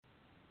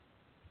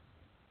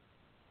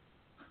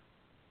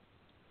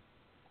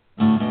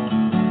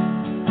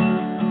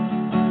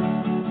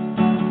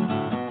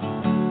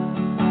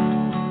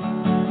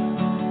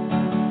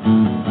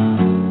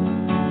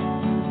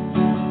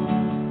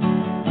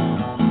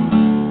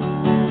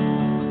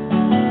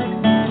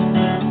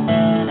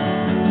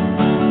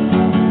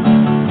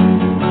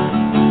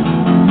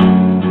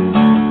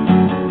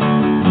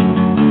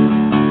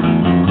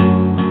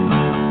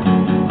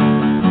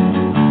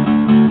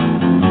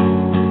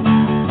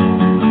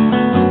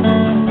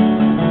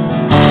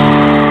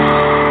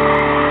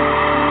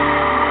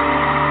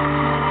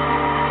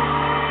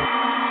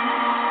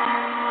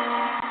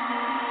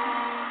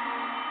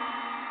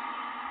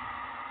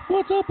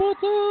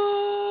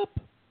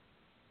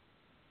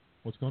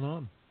What's going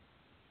on?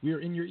 We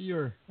are in your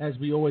ear, as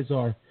we always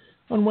are,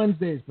 on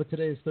Wednesdays, but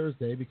today is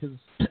Thursday because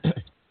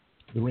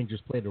the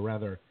Rangers played a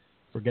rather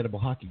forgettable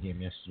hockey game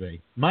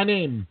yesterday. My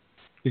name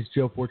is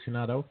Joe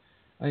Fortunato.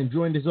 I am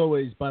joined, as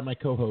always, by my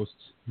co-hosts,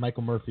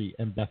 Michael Murphy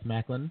and Beth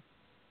Macklin.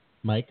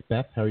 Mike,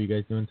 Beth, how are you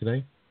guys doing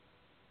today?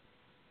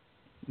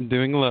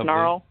 Doing lovely.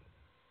 Snarl.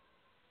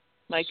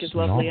 Mike is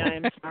lovely. I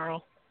am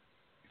Snarl.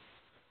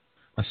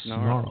 A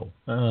snarl.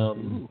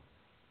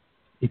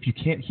 If you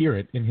can't hear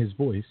it in his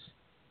voice,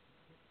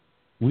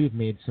 we have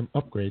made some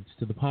upgrades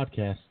to the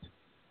podcast,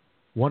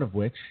 one of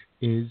which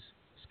is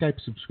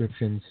Skype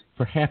subscriptions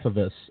for half of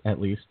us,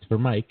 at least, for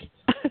Mike.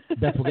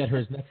 Beth will get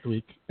hers next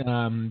week.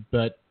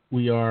 But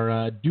we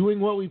are doing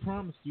what we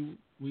promised you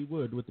we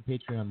would with the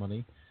Patreon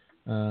money.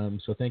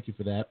 So thank you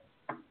for that.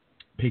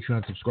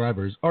 Patreon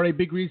subscribers are a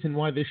big reason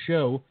why this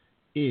show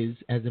is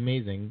as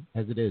amazing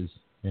as it is.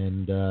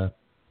 And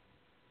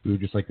we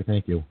would just like to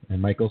thank you.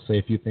 And Michael, say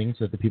a few things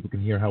so that the people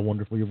can hear how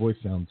wonderful your voice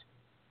sounds.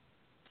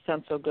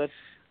 Sounds so good.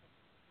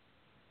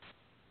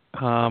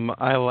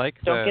 I like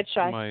don't that get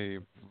shy.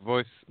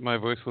 my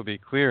voice will be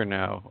clear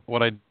now.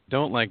 What I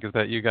don't like is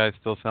that you guys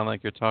still sound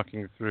like you're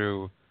talking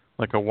through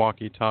like a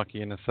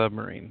walkie-talkie in a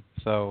submarine.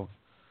 So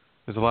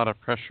there's a lot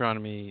of pressure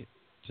on me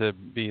to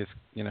be as,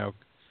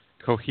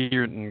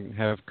 coherent and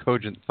have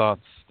cogent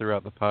thoughts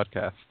throughout the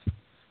podcast.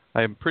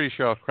 I'm pretty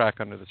sure I'll crack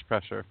under this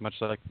pressure, much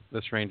like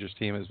this Rangers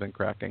team has been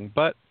cracking.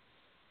 But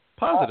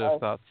positive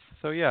thoughts.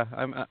 So yeah,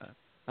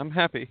 I'm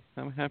happy.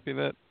 I'm happy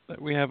that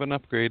we have an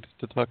upgrade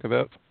to talk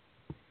about.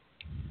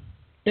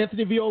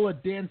 Anthony Viola,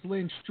 Dan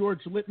Lynch,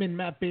 George Littman,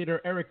 Matt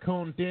Bader, Eric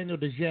Cohn, Daniel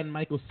DeGen,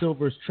 Michael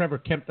Silvers, Trevor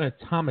Kempner,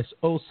 Thomas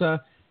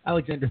Osa,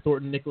 Alexander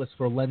Thornton, Nicholas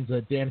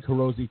Forlenza, Dan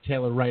Carosi,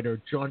 Taylor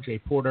Ryder, John J.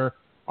 Porter,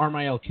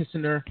 Armael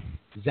Kissinger,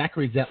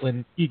 Zachary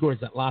Zetlin, Igor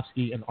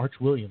Zetlovsky, and Arch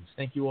Williams.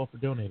 Thank you all for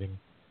donating.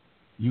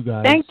 You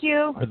guys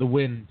are the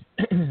wind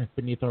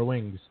beneath our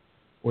wings,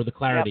 or the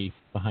clarity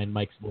behind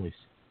Mike's voice.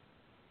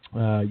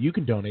 You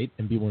can donate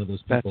and be one of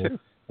those people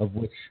of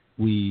which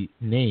we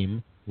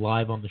name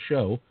live on the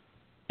show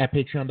at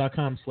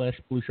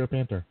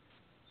patreon.com/BlueShirtPanther.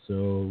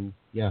 So,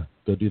 yeah,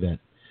 go do that.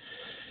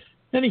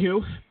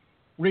 Anywho,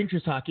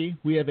 Rangers hockey,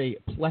 we have a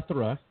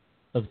plethora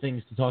of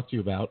things to talk to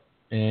you about.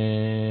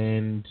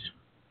 And,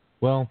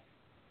 well,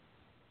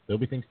 there'll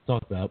be things to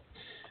talk about.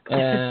 All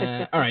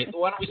right,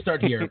 why don't we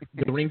start here?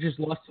 The Rangers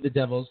lost to the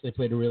Devils. They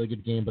played a really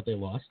good game, but they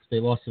lost. They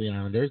lost to the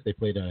Islanders. They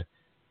played a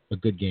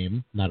good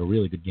game. Not a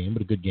really good game,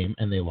 but a good game,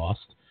 and they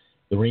lost.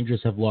 The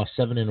Rangers have lost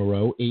 7 in a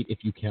row, 8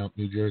 if you count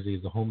New Jersey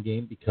as a home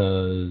game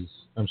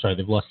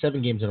they've lost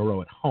 7 games in a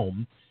row at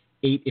home,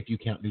 8 if you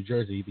count New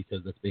Jersey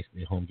because that's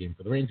basically a home game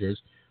for the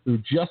Rangers. We were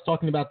just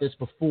talking about this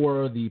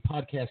before the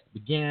podcast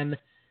began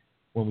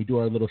when we do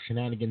our little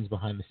shenanigans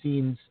behind the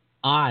scenes.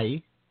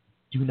 I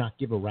do not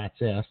give a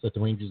rat's ass that the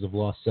Rangers have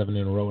lost 7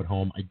 in a row at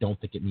home. I don't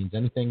think it means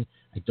anything.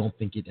 I don't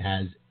think it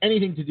has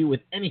anything to do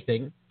with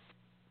anything.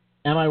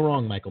 Am I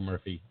wrong, Michael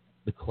Murphy?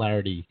 The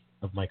clarity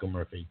of Michael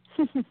Murphy.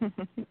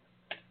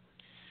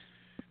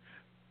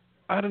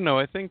 I don't know.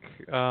 I think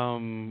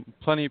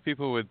plenty of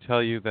people would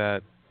tell you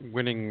that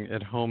winning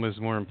at home is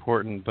more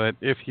important. But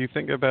if you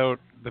think about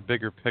the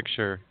bigger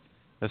picture,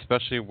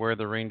 especially where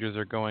the Rangers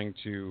are going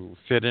to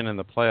fit in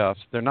the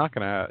playoffs, they're not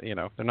going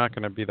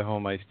to be the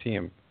home ice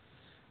team.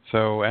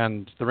 So,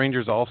 and the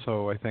Rangers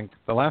also, I think,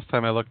 the last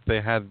time I looked,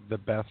 they had the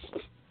best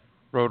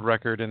road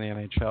record in the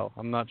NHL.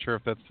 I'm not sure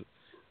if that's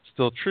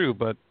still true,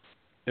 but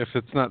if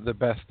it's not the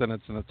best, then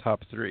it's in the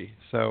top 3.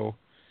 So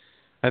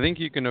I think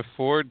you can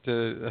afford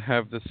to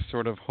have this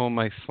sort of home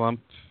ice slump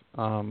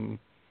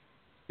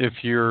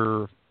if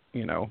you're,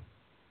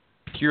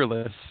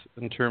 peerless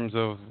in terms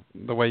of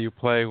the way you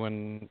play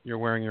when you're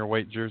wearing your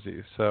white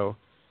jersey. So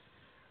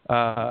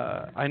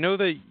I know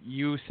that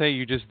you say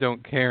you just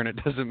don't care and it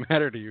doesn't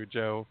matter to you,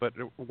 Joe, but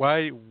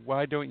why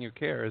don't you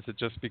care? Is it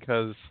just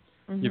because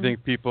you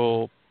think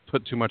people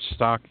put too much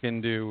stock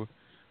into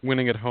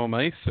winning at home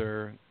ice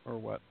or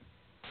what?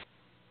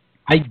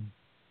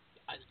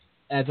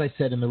 As I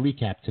said in the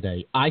recap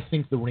today, I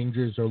think the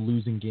Rangers are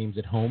losing games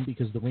at home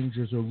because the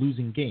Rangers are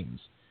losing games.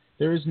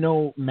 There is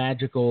no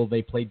magical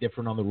they play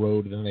different on the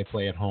road than they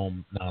play at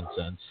home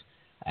nonsense.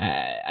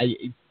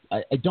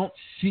 I don't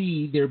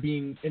see there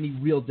being any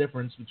real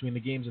difference between the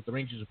games that the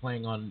Rangers are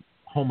playing on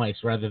home ice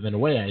rather than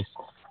away ice,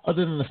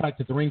 other than the fact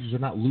that the Rangers are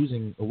not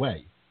losing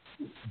away.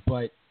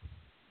 But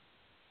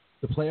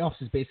the playoffs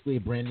is basically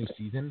a brand new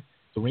season.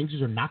 The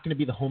Rangers are not going to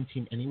be the home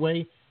team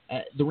anyway.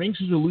 The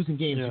Rangers are losing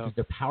games because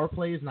their power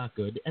play is not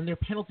good, and their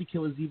penalty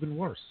kill is even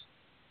worse.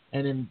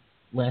 And then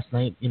last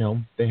night,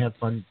 they had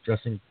fun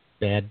dressing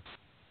bad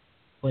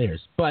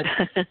players. But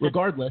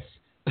regardless,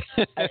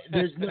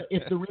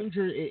 if the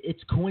Rangers,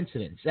 it's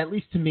coincidence. At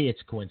least to me,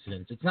 it's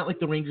coincidence. It's not like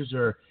the Rangers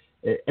are.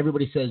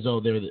 Everybody says,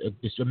 they're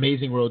this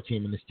amazing road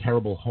team and this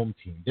terrible home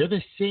team. They're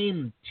the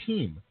same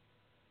team.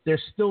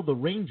 They're still the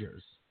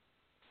Rangers.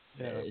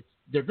 Yeah.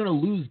 They're going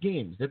to lose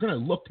games. They're going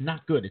to look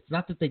not good. It's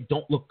not that they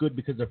don't look good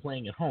because they're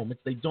playing at home.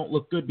 It's they don't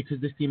look good because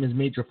this team has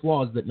major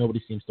flaws that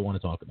nobody seems to want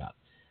to talk about.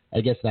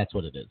 I guess that's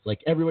what it is.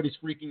 Like, everybody's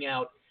freaking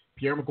out.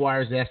 Pierre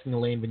McGuire is asking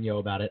Alain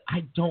Vigneault about it.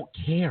 I don't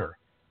care.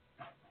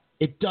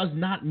 It does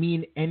not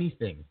mean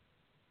anything.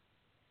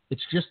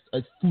 It's just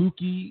a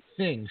fluky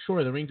thing.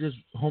 Sure, the Rangers'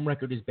 home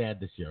record is bad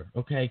this year.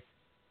 Okay.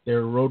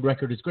 Their road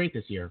record is great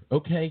this year.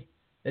 Okay.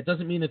 That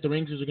doesn't mean that the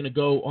Rangers are going to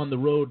go on the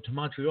road to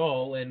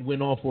Montreal and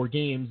win all 4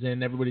 games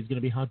and everybody's going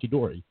to be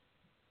honky-dory.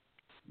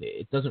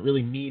 It doesn't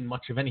really mean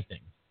much of anything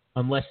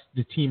unless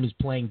the team is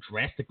playing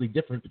drastically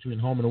different between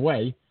home and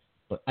away,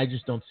 but I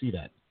just don't see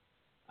that.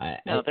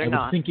 No, they're I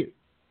not. would think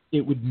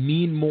it would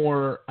mean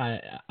more,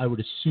 I would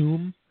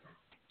assume,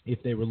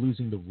 if they were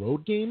losing the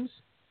road games,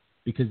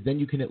 because then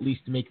you can at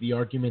least make the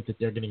argument that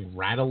they're getting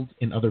rattled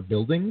in other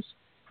buildings.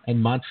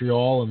 And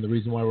Montreal, and the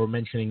reason why we're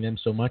mentioning them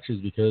so much is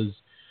because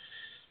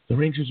the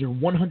Rangers are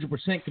 100%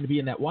 going to be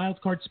in that wild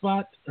card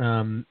spot.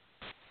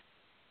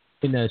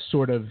 In a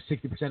sort of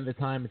 60% of the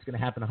time, it's going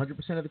to happen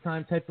 100% of the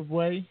time type of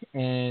way.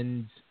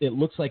 And it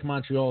looks like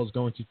Montreal is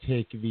going to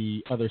take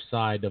the other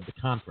side of the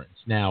conference.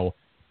 Now,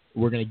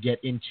 we're going to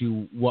get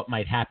into what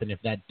might happen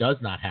if that does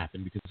not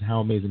happen, because how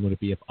amazing would it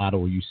be if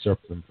Ottawa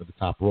usurped them for the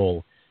top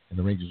role and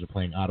the Rangers are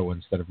playing Ottawa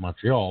instead of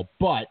Montreal.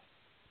 But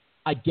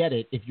I get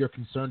it if you're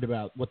concerned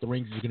about what the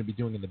Rangers are going to be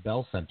doing in the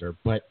Bell Center.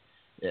 But,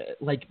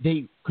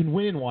 they can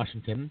win in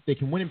Washington. They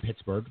can win in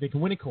Pittsburgh. They can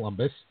win in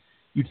Columbus.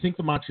 You'd think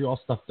the Montreal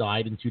stuff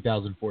died in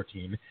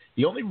 2014.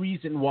 The only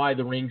reason why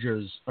the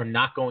Rangers are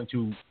not going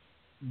to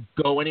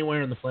go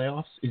anywhere in the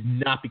playoffs is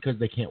not because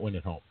they can't win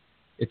at home.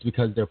 It's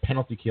because their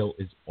penalty kill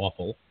is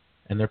awful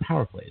and their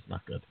power play is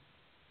not good.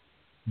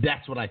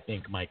 That's what I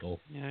think, Michael.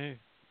 Yeah,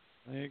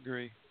 I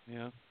agree.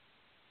 Yeah.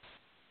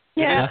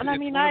 Yeah, It's and I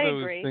mean, one I of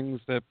those agree.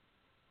 things that,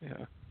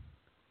 yeah.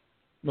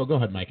 No, go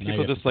ahead, Mike.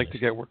 People just like to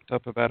get worked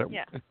up about it.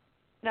 Yeah.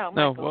 No,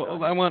 No, Michael, well, go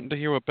ahead. I want to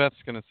hear what Beth's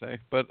going to say,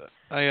 but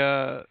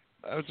I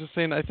was just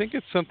saying, I think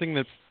it's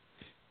something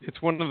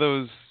it's one of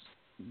those,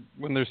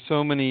 when there's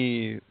so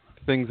many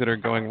things that are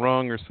going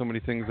wrong or so many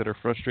things that are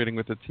frustrating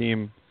with the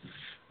team,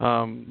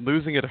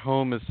 losing at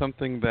home is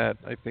something that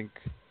I think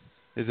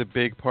is a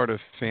big part of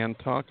fan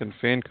talk and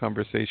fan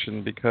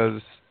conversation,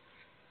 because,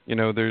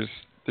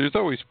 there's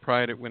always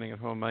pride at winning at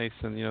home ice,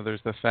 and,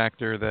 there's the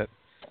factor that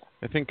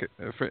I think,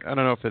 I don't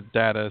know if the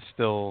data is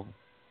still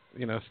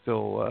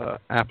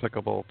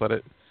applicable,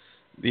 but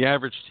the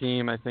average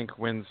team, I think,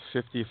 wins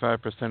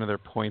 55% of their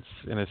points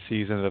in a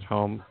season at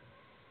home.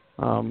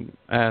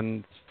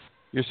 And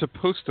you're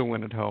supposed to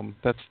win at home.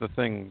 That's the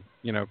thing,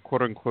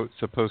 quote unquote,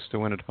 supposed to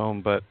win at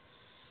home. But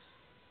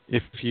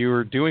if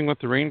you're doing what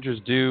the Rangers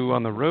do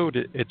on the road,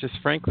 it just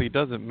frankly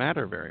doesn't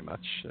matter very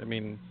much. I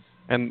mean,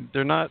 and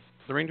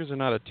the Rangers are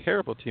not a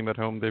terrible team at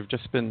home. They've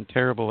just been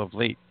terrible of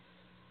late.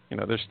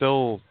 They're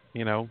still,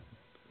 they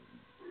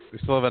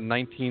still have a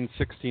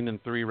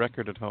 19-16-3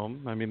 record at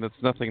home. I mean, that's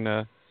nothing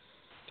to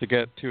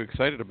get too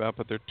excited about,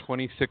 but they're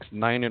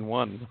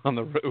 26-9-1 on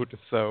the road.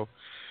 So,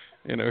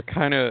 it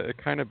kind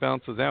of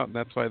bounces out, and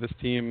that's why this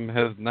team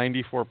has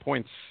 94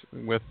 points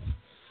with,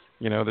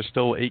 there's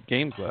still 8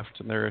 games left,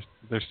 and they're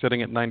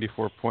sitting at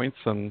 94 points,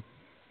 and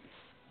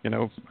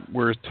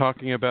we're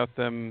talking about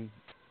them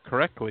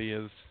correctly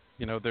as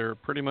they're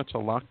pretty much a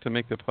lock to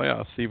make the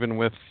playoffs, even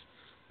with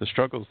the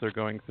struggles they're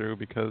going through,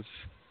 because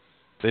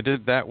they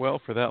did that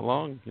well for that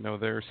long.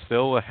 They're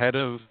still ahead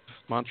of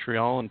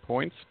Montreal in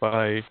points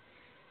by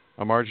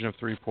a margin of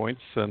 3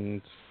 points,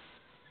 and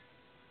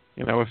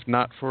if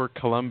not for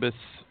Columbus,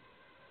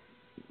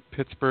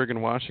 Pittsburgh,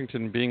 and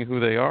Washington being who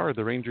they are,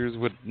 the Rangers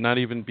would not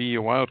even be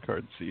a wild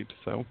card seed.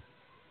 So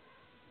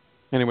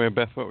anyway,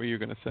 Beth, what were you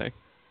going to say?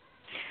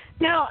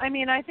 No, I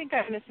mean, I think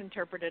I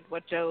misinterpreted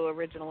what Joe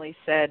originally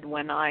said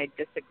when I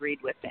disagreed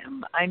with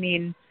him. I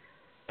mean,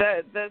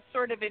 the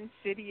sort of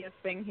insidious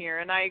thing here,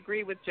 and I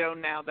agree with Joe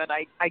now that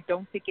I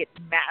don't think it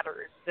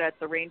matters that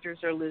the Rangers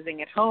are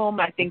losing at home.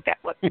 I think that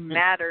what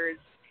matters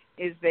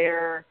is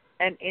they're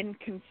an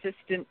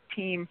inconsistent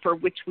team for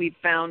which we've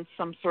found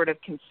some sort of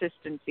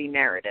consistency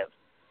narrative.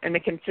 And the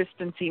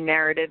consistency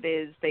narrative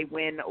is they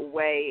win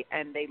away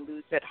and they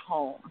lose at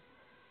home,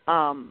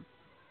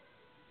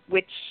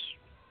 which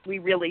we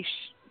really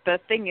the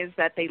thing is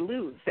that they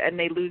lose, and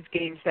they lose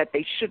games that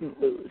they shouldn't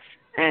lose.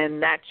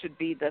 And that should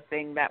be the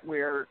thing that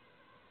we're,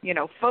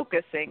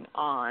 focusing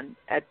on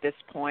at this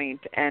point,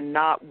 and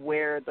not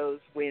where those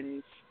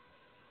wins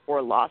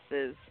or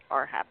losses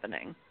are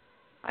happening,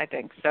 I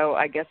think. So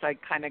I guess I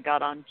kind of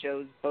got on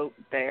Joe's boat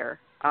there.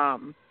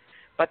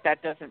 But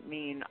that doesn't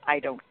mean I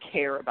don't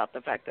care about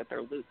the fact that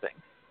they're losing,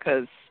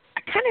 because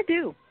I kind of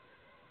do.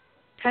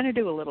 Kind of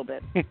do a little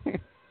bit.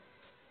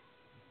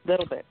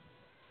 Little bit.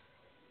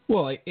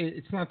 Well,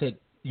 it's not that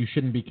you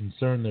shouldn't be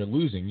concerned they're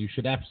losing. You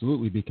should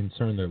absolutely be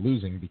concerned they're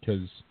losing,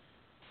 because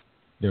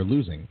they're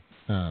losing.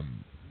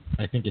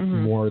 I think it's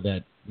more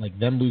that,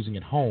 them losing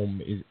at home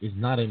is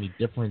not any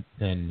different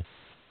than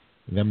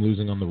them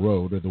losing on the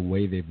road, or the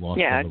way they've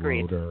lost on the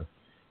road. Or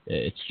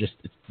it's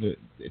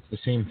the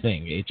same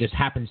thing. It just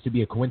happens to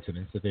be a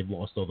coincidence that they've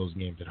lost all those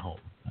games at home.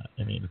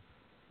 I mean,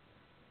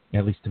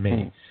 at least to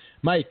me.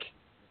 Mike,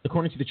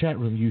 according to the chat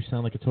room, you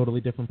sound like a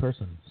totally different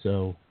person.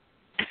 So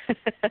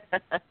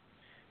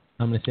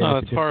I'm going to say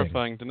it's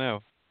horrifying to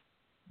know.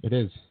 It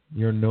is.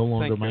 You're no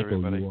longer Thank you,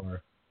 Michael. everybody. You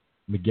are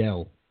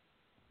Miguel.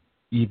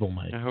 Evil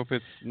Mike. I hope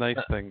it's nice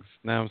things.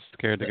 Now I'm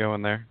scared to go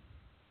in there.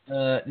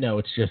 No,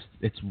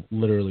 it's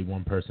literally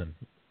one person.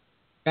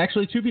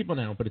 Actually, two people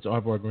now, but it's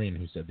Arvor Green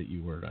who said that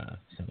you were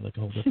sounded like a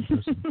whole different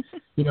person.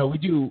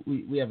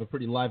 We have a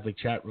pretty lively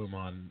chat room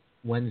on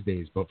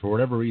Wednesdays, but for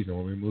whatever reason,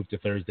 when we moved to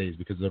Thursdays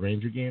because of the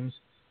Ranger games,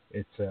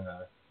 it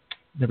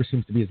never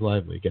seems to be as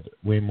lively. Get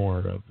way more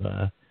of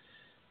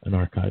an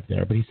archive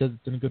there, but he says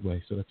it's in a good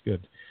way, so that's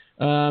good.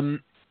 All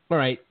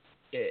right,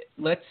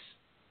 let's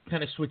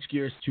kind of switch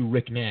gears to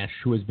Rick Nash,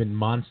 who has been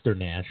Monster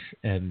Nash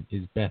and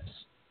is Beth's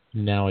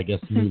now, I guess,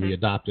 newly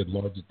adopted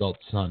large adult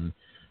son,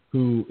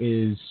 who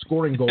is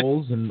scoring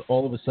goals and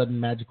all of a sudden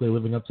magically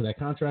living up to that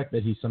contract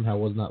that he somehow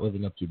was not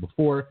living up to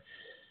before.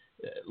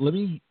 Let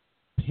me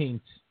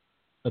paint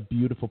a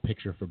beautiful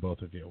picture for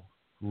both of you.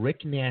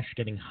 Rick Nash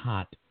getting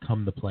hot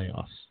come the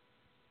playoffs.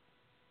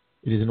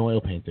 It is an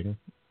oil painting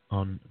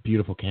on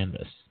beautiful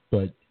canvas,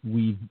 but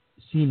we've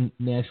seen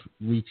Nash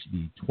reach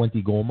the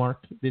 20-goal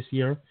mark this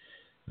year.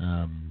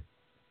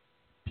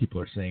 People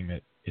are saying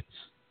that it's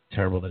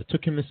terrible that it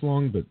took him this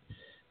long, but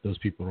those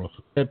people are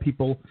also bad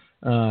people.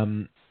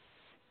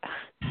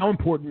 How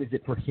important is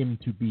it for him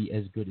to be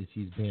as good as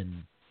he's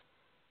been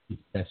these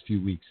past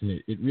few weeks?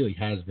 And it really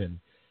has been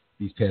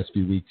these past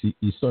few weeks.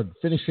 He started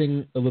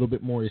finishing a little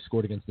bit more. He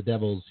scored against the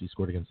Devils. He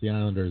scored against the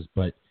Islanders.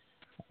 But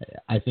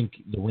I think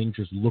the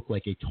Rangers look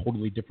like a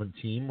totally different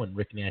team when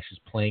Rick Nash is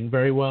playing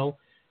very well,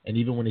 and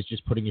even when he's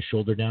just putting his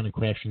shoulder down and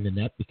crashing the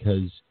net,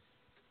 because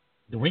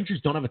the Rangers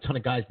don't have a ton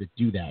of guys that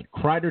do that.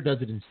 Kreider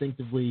does it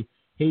instinctively.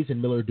 Hayes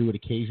and Miller do it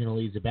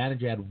occasionally.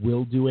 Zibanejad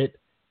will do it,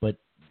 but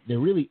there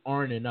really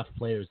aren't enough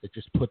players that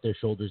just put their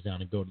shoulders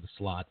down and go to the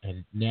slot,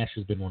 and Nash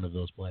has been one of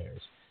those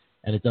players.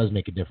 And it does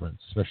make a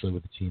difference, especially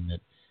with a team that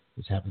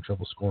is having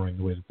trouble scoring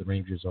the way that the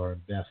Rangers are.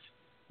 Beth,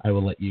 I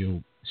will let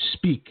you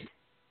speak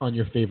on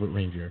your favorite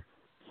Ranger.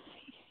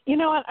 You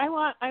know what? I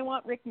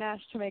want Rick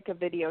Nash to make a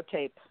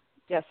videotape.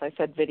 Yes, I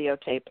said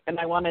videotape, and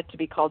I want it to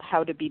be called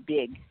How to Be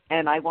Big,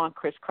 and I want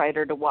Chris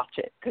Kreider to watch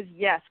it. Because,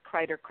 yes,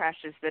 Kreider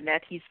crashes the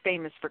net. He's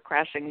famous for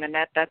crashing the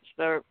net. That's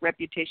the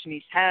reputation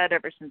he's had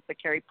ever since the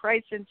Carey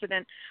Price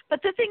incident.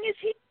 But the thing is,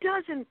 he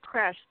doesn't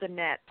crash the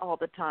net all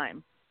the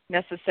time,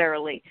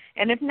 necessarily.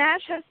 And if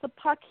Nash has the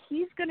puck,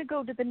 he's going to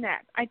go to the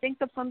net. I think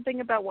the fun thing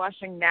about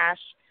watching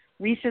Nash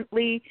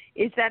recently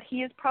is that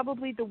he is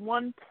probably the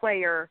one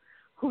player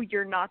who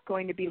you're not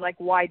going to be like,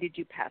 why did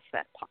you pass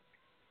that puck?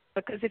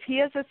 Because if he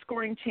has a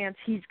scoring chance,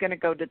 he's going to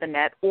go to the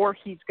net or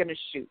he's going to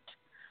shoot.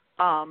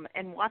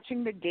 And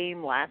watching the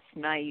game last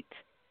night,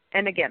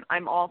 and again,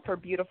 I'm all for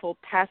beautiful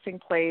passing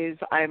plays.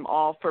 I'm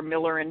all for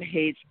Miller and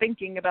Hayes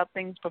thinking about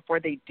things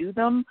before they do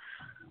them.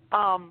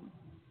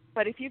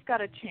 But if you've got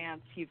a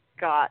chance, you've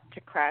got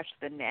to crash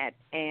the net.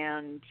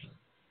 And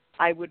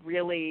I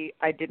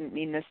didn't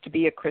mean this to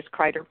be a Chris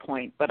Kreider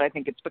point, but I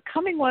think it's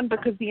becoming one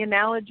because the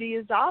analogy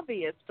is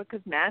obvious,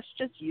 because Nash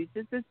just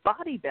uses his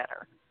body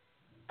better.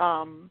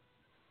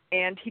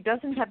 And he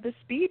doesn't have the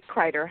speed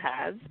Kreider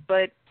has,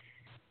 but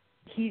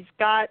he's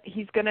gonna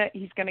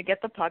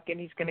get the puck and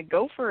he's gonna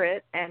go for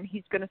it, and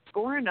he's gonna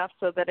score enough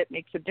so that it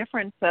makes a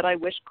difference that I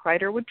wish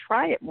Kreider would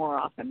try it more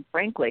often,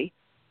 frankly.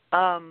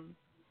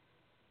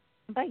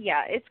 But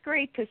yeah, it's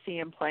great to see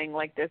him playing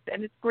like this,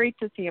 and it's great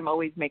to see him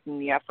always making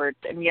the effort.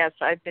 And yes,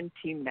 I've been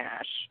Team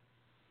Nash,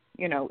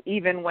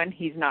 even when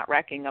he's not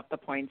racking up the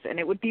points. And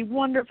it would be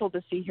wonderful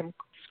to see him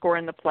score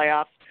in the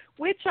playoffs,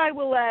 which I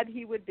will add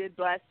he did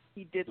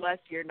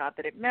last year, not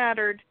that it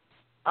mattered.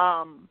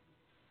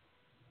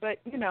 But,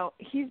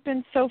 he's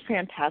been so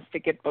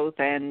fantastic at both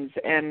ends,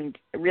 and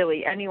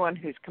really anyone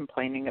who's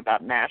complaining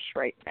about Nash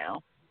right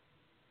now,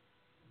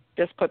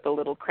 just put the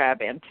little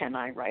crab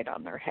antennae right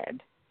on their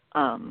head.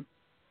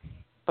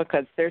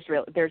 Because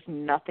there's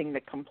nothing to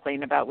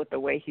complain about with the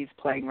way he's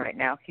playing right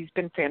now. He's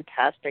been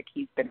fantastic.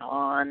 He's been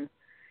on,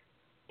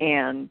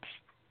 and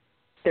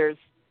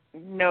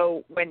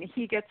when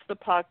he gets the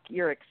puck,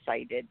 you're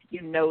excited.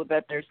 You know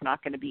that there's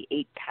not going to be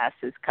 8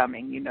 passes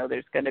coming. You know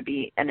there's going to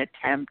be an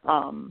attempt,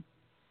 and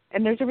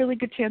there's a really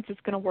good chance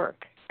it's going to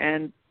work.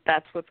 And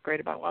that's what's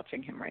great about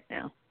watching him right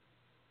now.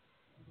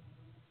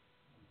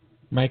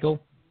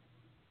 Michael?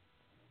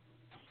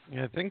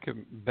 Yeah, I think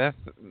Beth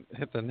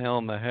hit the nail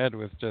on the head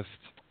with just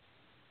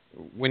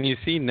when you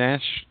see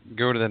Nash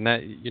go to the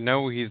net, you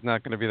know he's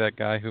not going to be that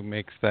guy who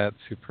makes that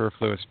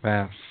superfluous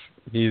pass.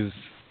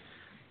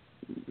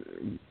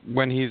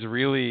 When he's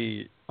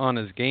really on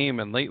his game,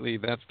 and lately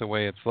that's the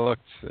way it's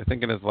looked. I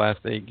think in his last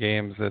 8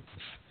 games,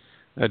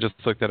 I just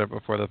looked at it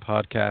before the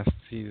podcast,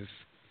 he's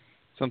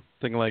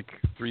something like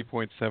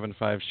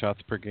 3.75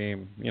 shots per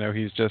game.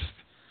 He's just,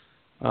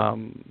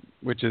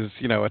 which is,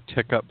 a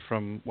tick up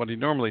from what he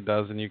normally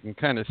does, and you can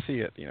kind of see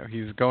it.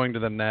 He's going to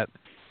the net,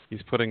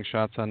 he's putting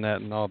shots on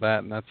net and all that,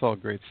 and that's all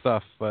great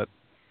stuff. But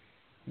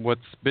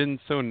what's been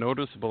so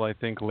noticeable, I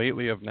think,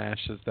 lately of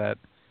Nash is that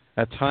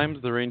at times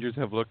the Rangers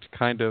have looked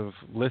kind of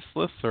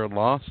listless or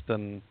lost,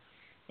 and,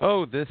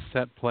 this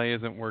set play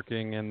isn't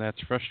working, and that's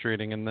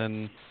frustrating. And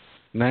then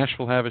Nash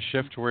will have a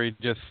shift where he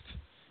just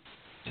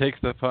takes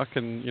the puck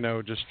and,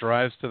 just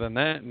drives to the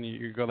net, and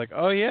you go like,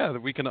 oh yeah,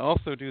 we can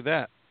also do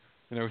that.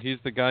 He's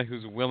the guy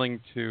who's willing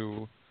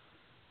to,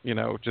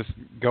 just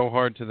go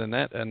hard to the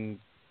net, and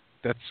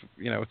that's,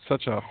 it's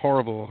such a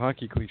horrible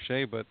hockey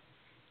cliche, but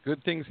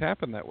good things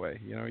happen that way.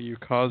 You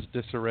cause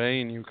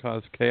disarray and you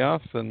cause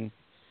chaos, and,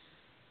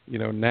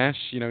 Nash,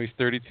 he's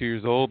 32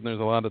 years old, and there's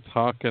a lot of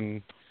talk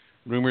and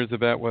rumors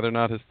about whether or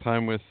not his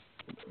time with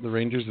the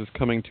Rangers is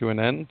coming to an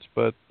end,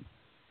 but,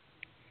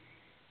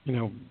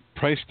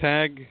 price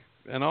tag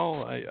and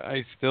all,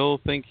 I still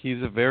think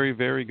he's a very,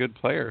 very good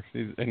player,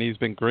 and he's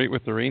been great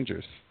with the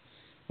Rangers.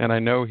 And I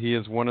know he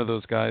is one of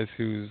those guys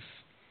who's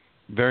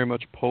very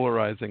much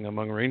polarizing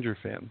among Ranger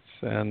fans.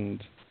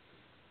 And,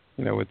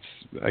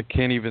 I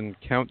can't even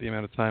count the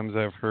amount of times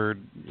I've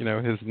heard,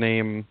 his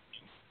name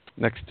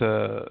next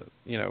to,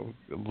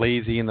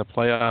 lazy in the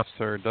playoffs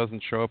or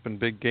doesn't show up in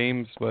big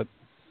games. But,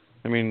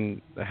 I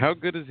mean, how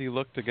good has he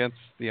looked against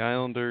the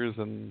Islanders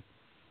and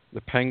the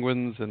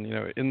Penguins and,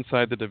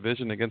 inside the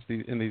division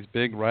in these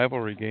big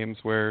rivalry games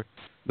where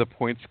the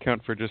points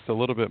count for just a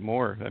little bit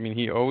more? I mean,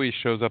 he always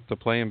shows up to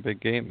play in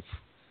big games.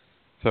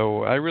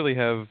 So I really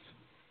have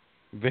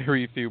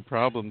very few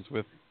problems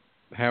with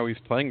how he's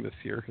playing this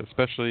year,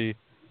 especially,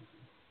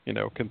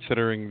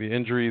 considering the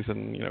injuries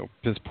and,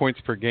 his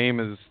points per game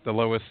is the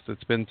lowest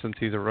it's been since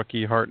he's a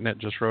rookie. Hartnett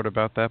just wrote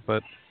about that.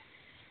 But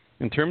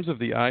in terms of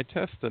the eye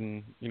test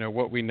and,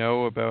 what we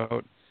know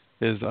about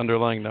his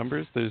underlying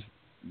numbers,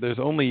 there's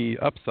only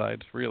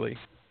upside, really.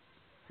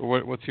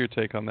 What's your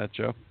take on that,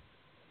 Joe?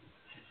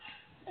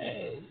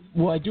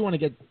 Well, I do want to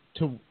get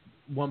to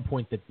one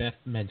point that Beth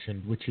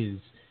mentioned, which is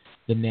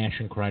the Nash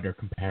and Kreider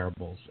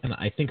comparables. And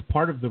I think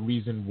part of the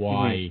reason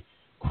why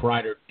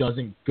Kreider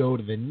doesn't go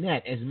to the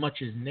net as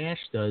much as Nash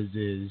does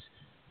is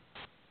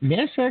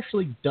Nash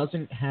actually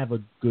doesn't have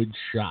a good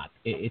shot.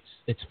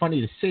 It's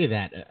funny to say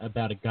that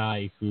about a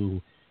guy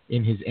who,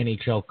 in his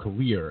NHL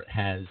career,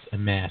 has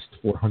amassed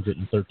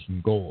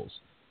 413 goals.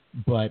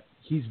 But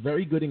he's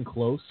very good in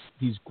close.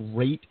 He's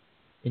great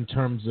in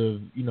terms of,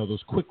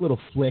 those quick little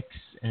flicks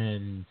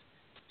and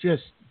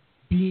just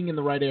being in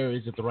the right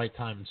areas at the right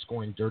time and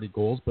scoring dirty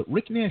goals. But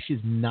Rick Nash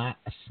is not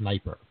a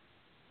sniper.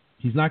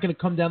 He's not going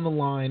to come down the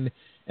line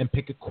and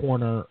pick a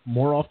corner.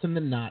 More often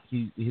than not,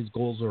 his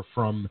goals are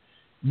from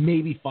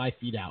maybe 5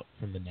 feet out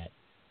from the net.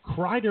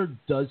 Kreider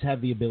does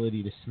have the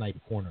ability to snipe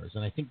corners,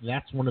 and I think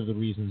that's one of the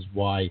reasons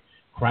why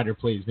Kreider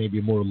plays maybe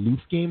a more aloof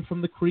game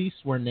from the crease,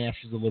 where Nash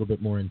is a little bit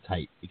more in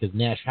tight, because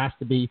Nash has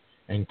to be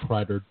and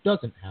Kreider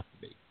doesn't have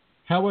to be.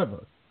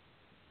 However,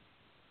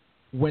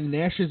 when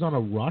Nash is on a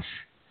rush,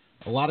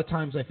 a lot of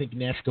times I think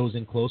Nash goes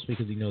in close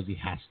because he knows he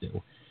has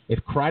to. If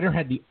Kreider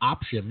had the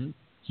option,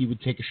 he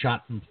would take a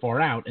shot from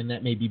far out, and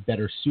that may be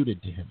better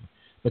suited to him.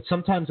 But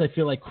sometimes I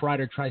feel like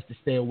Kreider tries to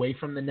stay away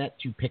from the net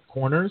to pick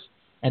corners,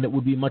 and it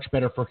would be much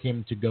better for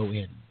him to go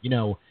in.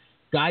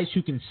 Guys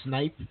who can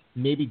snipe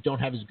maybe don't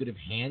have as good of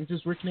hands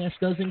as Rick Nash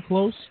does in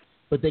close,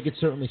 but they could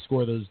certainly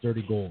score those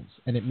dirty goals,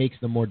 and it makes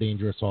them more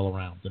dangerous all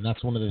around. And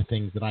that's one of the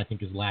things that I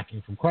think is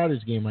lacking from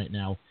Kreider's game right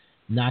now.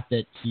 Not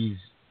that he's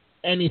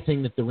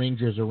anything that the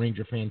Rangers or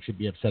Ranger fans should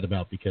be upset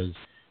about, because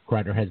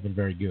Kreider has been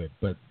very good.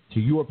 But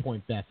to your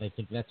point, Beth, I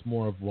think that's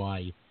more of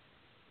why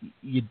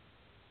it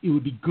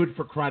would be good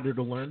for Kreider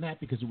to learn that,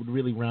 because it would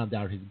really round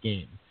out his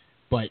game.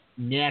 But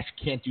Nash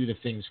can't do the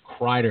things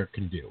Kreider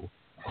can do.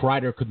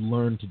 Kreider could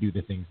learn to do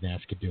the things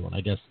Nash could do, and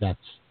I guess that's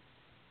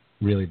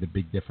really the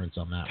big difference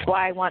on that one. That's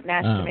why I want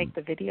Nash to make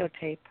the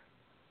videotape.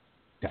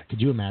 God,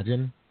 could you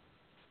imagine?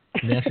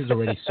 Nash is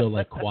already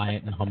so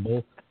quiet and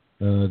humble.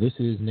 This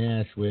is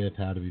Nash with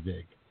How to Be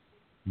Big.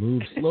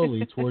 Move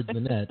slowly towards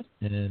the net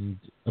and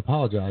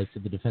apologize to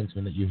the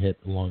defenseman that you hit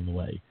along the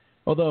way.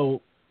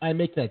 Although I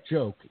make that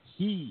joke,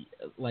 he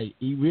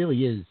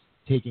really is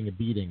taking a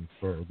beating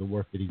for the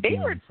work that he's doing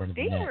in front of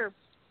the net. They were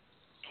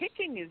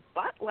kicking his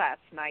butt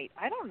last night.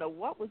 I don't know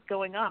what was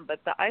going on, but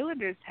the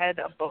Islanders had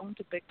a bone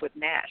to pick with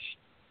Nash.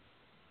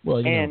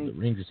 Well, the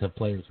Rangers have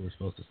players who are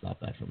supposed to stop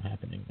that from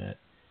happening. That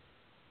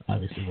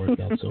obviously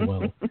worked out so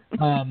well.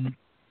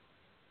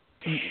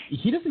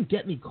 He doesn't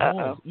get any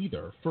calls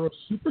either. For a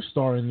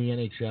superstar in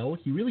the NHL,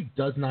 he really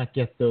does not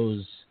get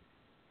those,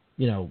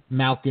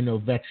 Malkin,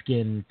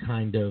 Ovechkin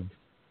kind of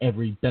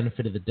every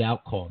benefit of the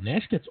doubt call.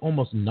 Nash gets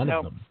almost none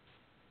of them.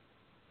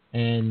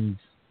 And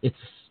it's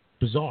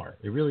bizarre.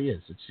 It really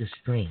is. It's just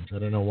strange. I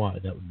don't know why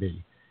that would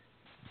be.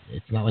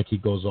 It's not like he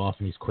goes off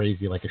and he's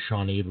crazy like a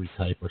Sean Avery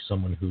type or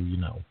someone who,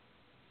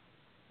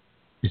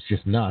 is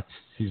just nuts.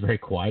 He's very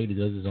quiet. He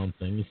does his own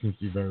thing. He seems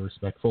to be very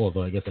respectful,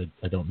 although I guess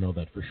I don't know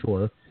that for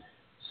sure.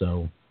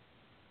 So,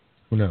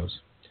 who knows?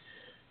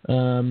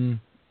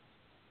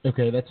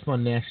 Okay, that's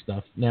fun Nash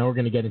stuff. Now we're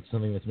going to get into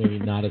something that's maybe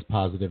not as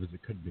positive as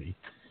it could be.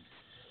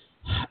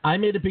 I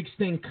made a big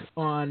stink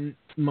on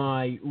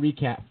my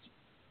recap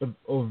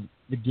of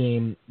the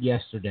game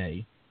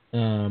yesterday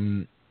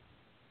that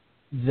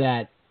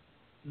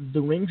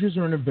the Rangers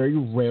are in a very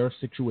rare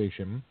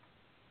situation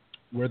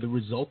where the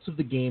results of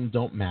the game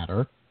don't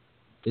matter.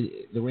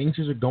 The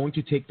Rangers are going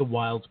to take the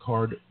wild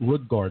card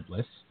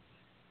regardless.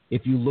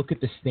 if you look at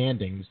the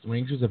standings, the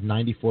Rangers have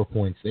 94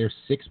 points. They're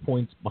 6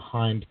 points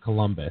behind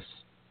Columbus,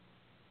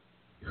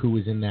 who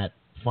is in that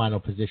final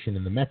position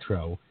in the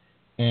Metro,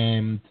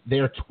 and they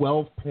are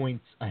 12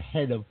 points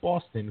ahead of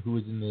Boston, who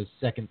is in the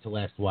second to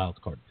last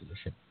wild card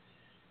position.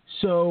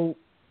 So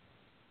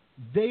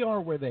they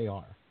are where they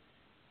are.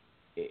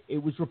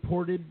 It was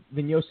reported,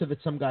 Vigneault said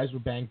that some guys were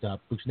banged up.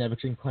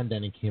 Buchnevich and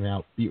Clendening came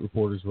out. Beat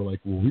reporters were like,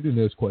 well, we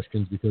didn't ask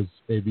questions because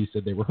AV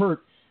said they were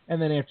hurt.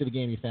 And then after the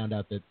game, he found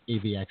out that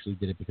AV actually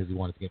did it because he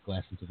wanted to get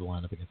Glass into the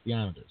lineup against the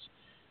Islanders.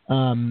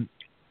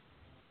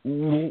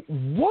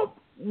 What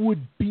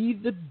would be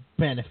the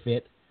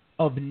benefit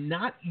of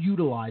not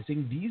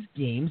utilizing these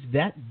games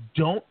that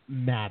don't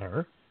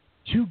matter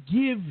to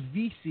give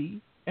VC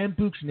and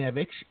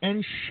Buchnevich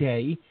and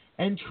Shea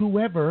and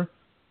whoever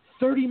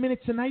 30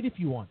 minutes a night if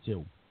you want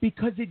to?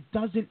 Because it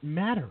doesn't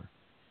matter.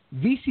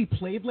 VC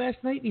played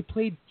last night and he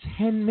played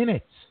 10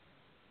 minutes.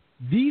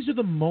 These are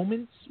the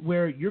moments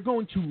where you're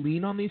going to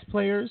lean on these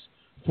players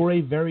for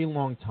a very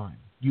long time.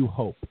 You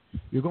hope.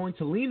 You're going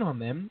to lean on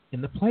them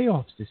in the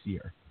playoffs this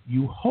year.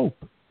 You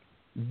hope.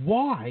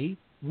 Why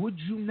would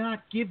you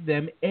not give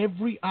them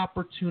every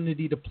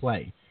opportunity to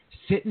play?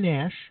 Sit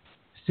Nash,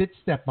 sit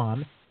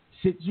Stepan,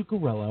 sit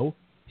Zuccarello,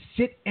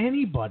 sit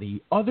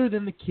anybody other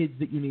than the kids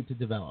that you need to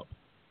develop.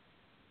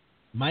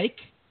 Mike,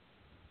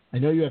 I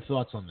know you have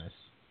thoughts on this,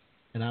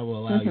 and I will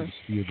allow you to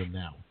spew them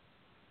now.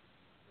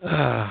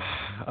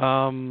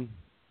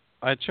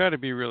 I try to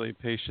be really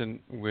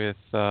patient with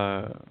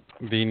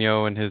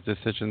Vigneault and his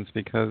decisions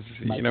because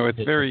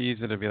it's very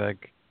easy to be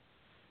like,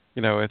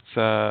 it's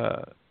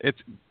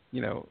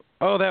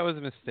oh, that was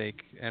a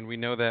mistake, and we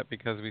know that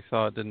because we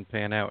saw it didn't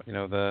pan out.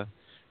 The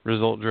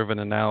result-driven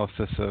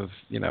analysis of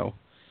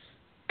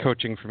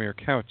coaching from your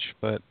couch.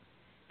 But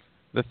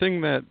the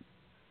thing that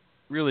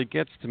really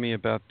gets to me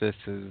about this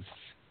is,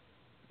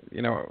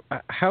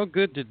 how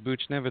good did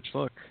Buchnevich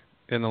look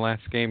in the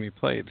last game he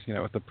played,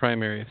 with the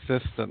primary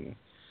assist, and,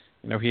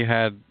 he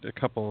had a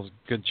couple of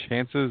good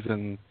chances,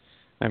 and,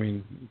 I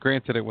mean,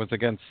 granted it was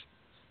against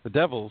the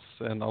Devils,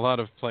 and a lot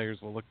of players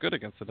will look good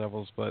against the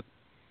Devils, but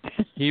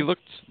he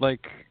looked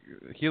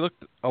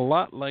a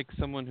lot like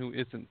someone who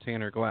isn't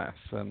Tanner Glass,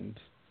 and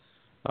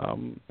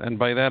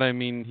by that I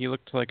mean he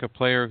looked like a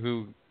player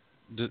who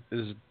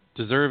is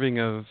deserving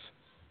of,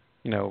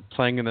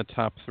 playing in the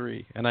top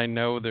three, and I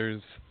know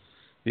there's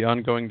the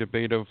ongoing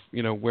debate of,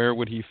 where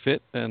would he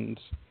fit and,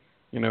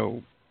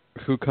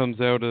 who comes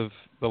out of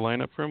the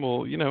lineup for him.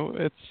 Well,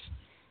 it's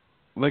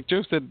like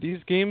Joe said, these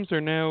games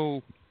are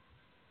now,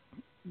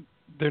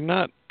 they're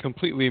not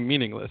completely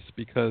meaningless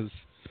because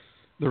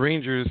the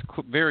Rangers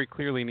very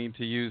clearly need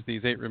to use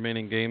these 8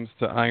 remaining games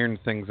to iron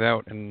things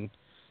out and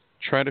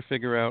try to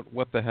figure out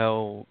what the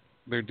hell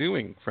they're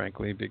doing,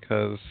 frankly,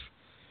 because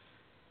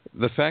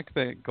the fact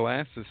that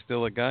Glass is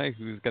still a guy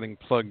who's getting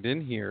plugged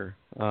in here,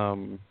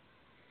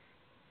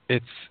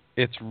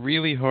 it's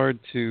really hard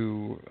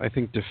to, I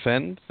think,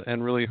 defend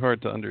and really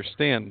hard to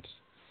understand.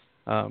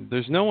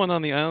 There's no one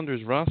on the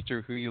Islanders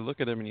roster who you look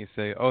at him and you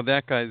say, oh,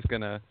 that guy's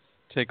going to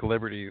take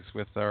liberties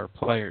with our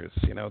players.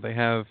 They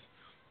have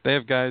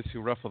guys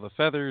who ruffle the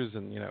feathers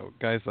and,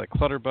 guys like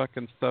Clutterbuck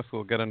and stuff who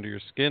will get under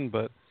your skin,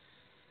 but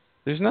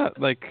there's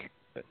not like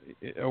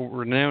a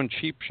renowned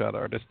cheap shot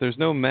artist. There's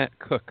no Matt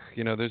Cook.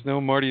 There's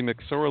no Marty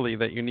McSorley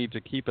that you need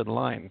to keep in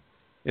line.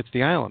 It's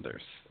the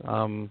Islanders.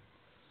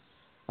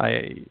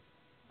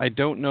 I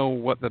don't know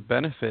what the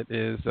benefit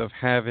is of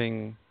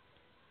having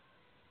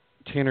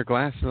Tanner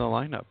Glass in the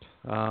lineup.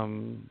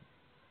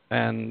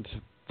 And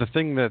the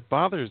thing that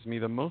bothers me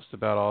the most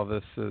about all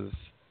this is,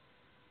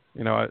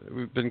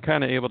 we've been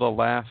kind of able to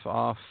laugh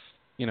off,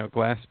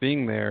 Glass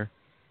being there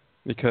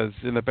because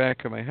in the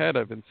back of my head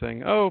I've been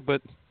saying, oh,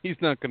 but he's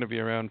not going to be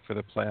around for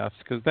the playoffs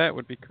because that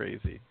would be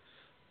crazy.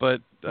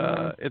 But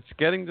it's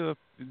getting to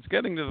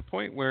the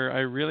point where I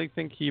really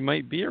think he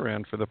might be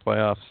around for the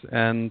playoffs,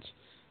 and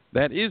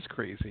that is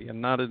crazy,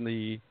 and not in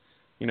the,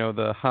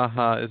 the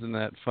isn't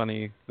that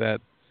funny that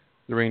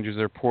the Rangers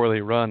are poorly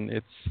run.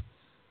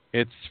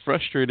 It's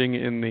frustrating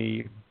in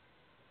the,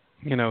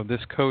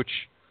 this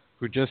coach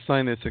who just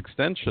signed this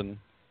extension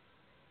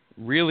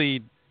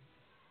really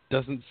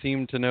doesn't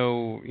seem to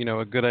know,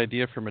 a good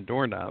idea from a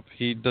doorknob.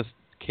 He just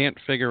can't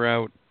figure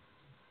out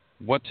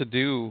what to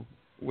do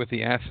with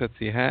the assets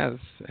he has,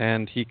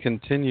 and he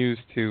continues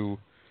to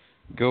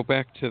go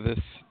back to this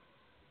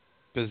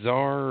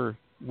bizarre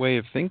way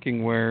of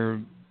thinking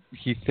where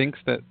he thinks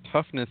that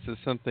toughness is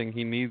something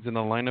he needs in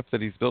a lineup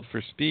that he's built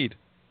for speed.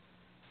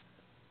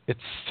 It's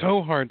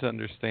so hard to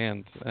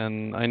understand,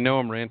 and I know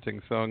I'm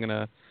ranting, so I'm going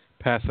to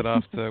pass it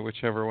off to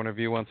whichever one of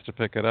you wants to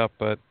pick it up,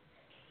 but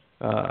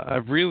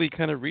I've really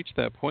kind of reached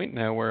that point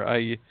now where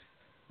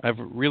I've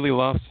really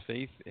lost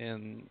faith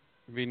in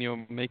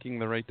Vigneault making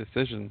the right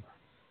decision,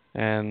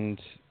 and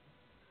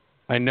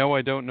I know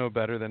I don't know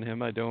better than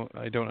him. I don't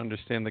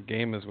understand the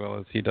game as well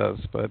as he does,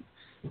 but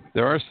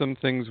there are some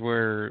things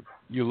where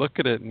you look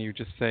at it and you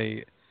just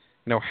say,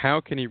 how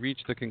can he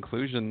reach the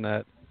conclusion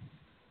that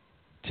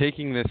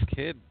taking this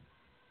kid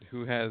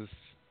who has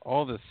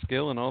all this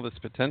skill and all this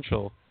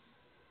potential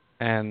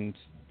and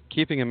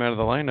keeping him out of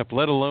the lineup,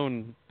 let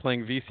alone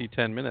playing VC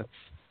 10 minutes.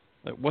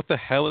 Like, what the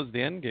hell is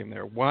the end game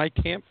there? Why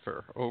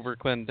Kampfer over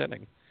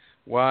Clendenning?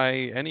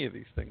 Why any of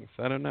these things?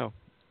 I don't know.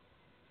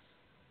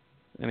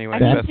 Anyway,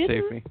 that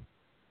saved me.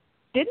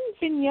 Didn't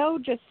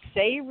Vigneault just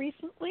say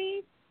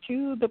recently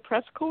to the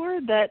press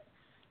corps that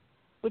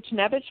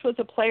Buchnevich was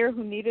a player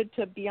who needed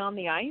to be on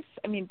the ice?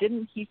 I mean,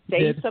 didn't he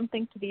say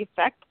something to the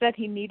effect that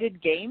he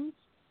needed games?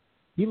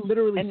 He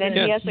literally and then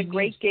said he has a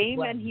great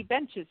game and he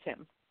benches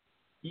him.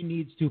 He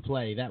needs to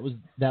play. That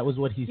was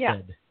what he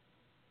said.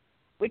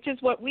 Which is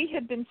what we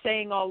had been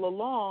saying all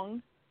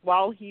along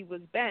while he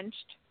was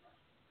benched.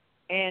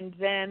 And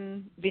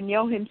then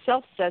Vigneault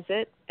himself says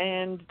it,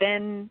 and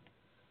then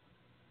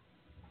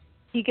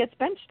he gets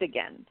benched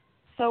again.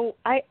 So,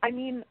 I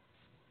mean,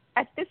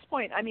 at this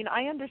point, I mean,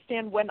 I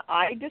understand when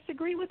I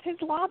disagree with his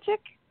logic.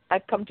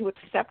 I've come to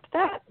accept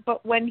that.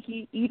 But when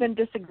he even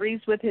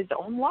disagrees with his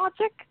own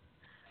logic,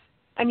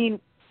 I mean,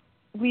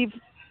 we've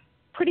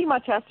pretty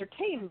much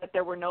ascertained that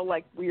there were no,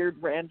 like,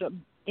 weird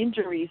random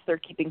injuries they're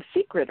keeping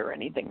secret or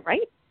anything,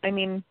 right? I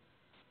mean,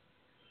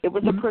 it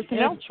was a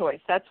personnel choice.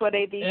 That's what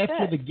AD said.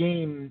 After the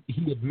game,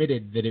 he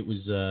admitted that it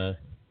was,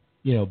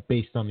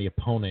 based on the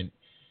opponent.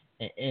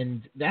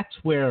 And that's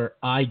where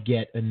I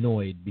get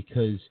annoyed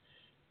because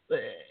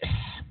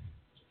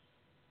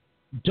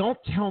don't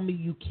tell me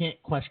you can't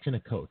question a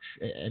coach.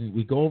 And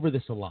we go over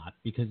this a lot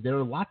because there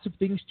are lots of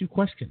things to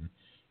question.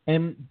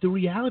 And the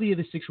reality of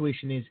the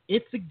situation is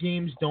if the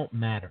games don't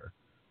matter,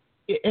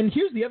 and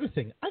here's the other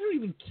thing, I don't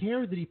even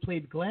care that he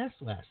played Glass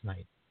last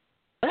night.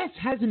 Glass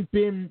hasn't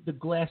been the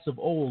Glass of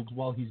old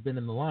while he's been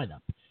in the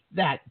lineup.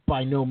 That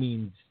by no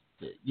means,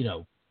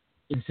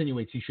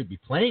 insinuates he should be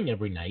playing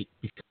every night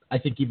because I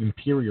think even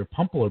Peary or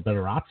Pumple are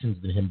better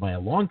options than him by a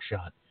long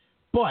shot.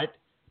 But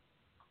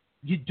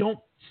you don't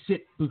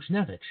sit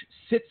Buchnevich.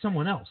 Sit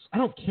someone else. I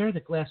don't care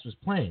that Glass was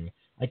playing.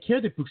 I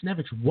care that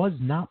Buchnevich was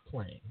not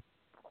playing.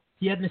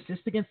 He had an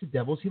assist against the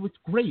Devils. He looked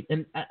great.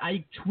 And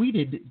I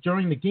tweeted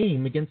during the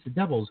game against the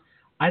Devils,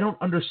 I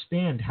don't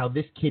understand how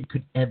this kid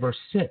could ever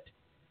sit.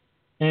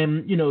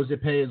 And,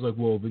 Zepe is like,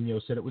 well,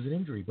 Vigneault said it was an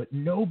injury. But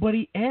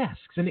nobody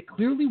asks. And it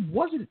clearly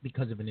wasn't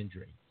because of an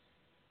injury.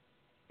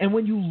 And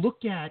when you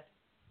look at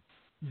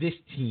this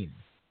team,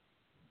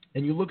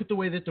 and you look at the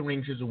way that the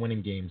Rangers are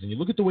winning games, and you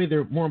look at the way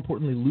they're, more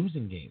importantly,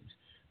 losing games,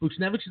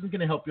 Buchnevich isn't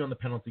going to help you on the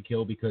penalty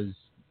kill because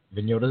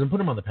Vigneault doesn't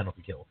put him on the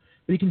penalty kill.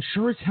 But he can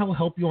sure as hell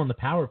help you on the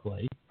power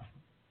play.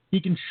 He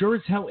can sure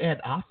as hell add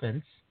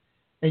offense.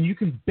 And you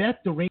can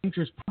bet the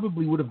Rangers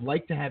probably would have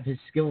liked to have his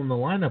skill in the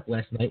lineup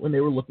last night when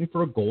they were looking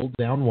for a goal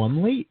down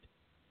 1 late.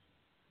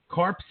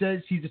 Carp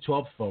says he's a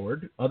 12th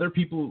forward. Other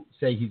people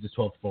say he's a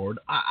 12th forward.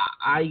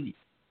 I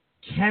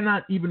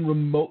cannot even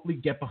remotely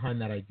get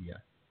behind that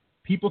idea.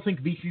 People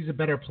think VC's a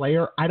better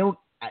player.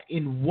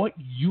 In what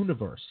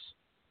universe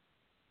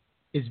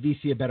is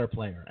VC a better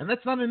player? And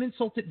that's not an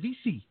insult at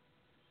VC.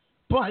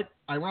 But,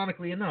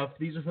 ironically enough,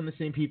 these are from the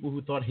same people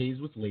who thought Hayes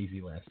was lazy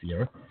last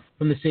year,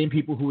 from the same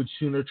people who would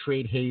sooner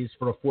trade Hayes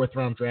for a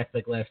 4th-round draft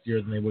pick last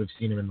year than they would have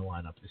seen him in the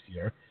lineup this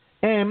year,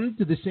 and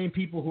to the same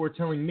people who are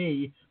telling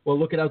me, well,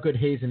 look at how good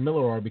Hayes and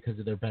Miller are because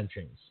of their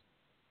benchings.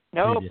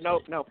 Nope.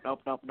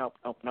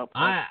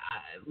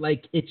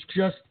 It's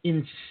just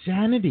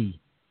insanity.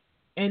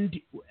 And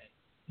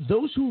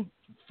those who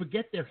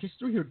forget their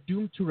history are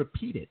doomed to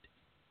repeat it.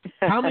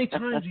 How many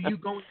times are you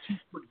going to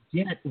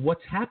forget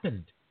what's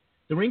happened?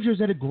 The Rangers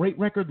had a great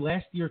record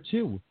last year,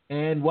 too.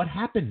 And what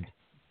happened?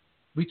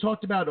 We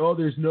talked about,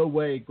 there's no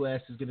way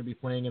Glass is going to be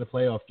playing in a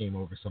playoff game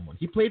over someone.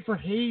 He played for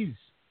Hayes.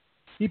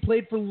 He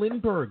played for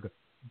Lindbergh.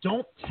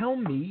 Don't tell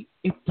me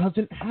it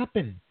doesn't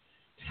happen.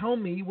 Tell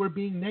me we're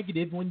being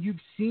negative when you've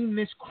seen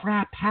this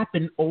crap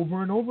happen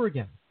over and over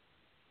again.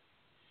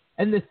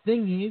 And the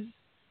thing is,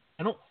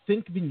 I don't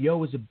think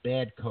Vigneault is a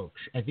bad coach.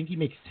 I think he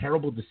makes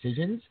terrible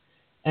decisions.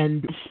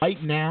 And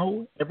right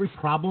now, every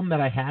problem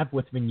that I have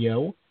with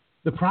Vigneault,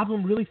 the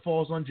problem really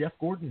falls on Jeff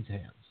Gordon's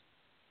hands.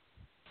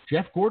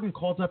 Jeff Gordon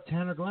called up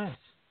Tanner Glass.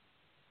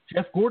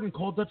 Jeff Gordon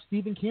called up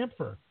Steven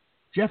Kampfer.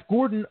 Jeff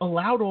Gordon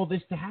allowed all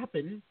this to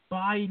happen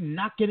by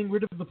not getting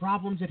rid of the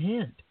problems at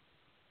hand.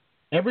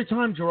 Every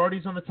time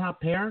Girardi's on the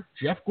top pair,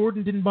 Jeff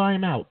Gordon didn't buy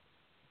him out.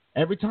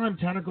 Every time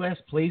Tanner Glass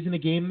plays in a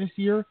game this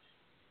year,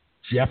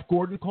 Jeff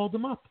Gordon called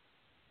him up.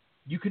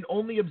 You can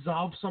only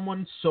absolve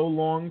someone so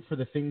long for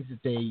the things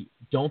that they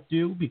don't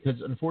do because,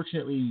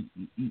 unfortunately,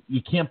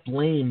 you can't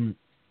blame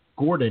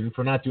Gordon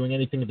for not doing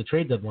anything at the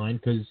trade deadline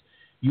because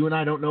you and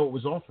I don't know what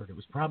was offered. It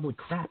was probably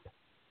crap.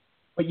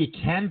 But you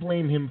can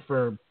blame him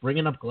for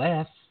bringing up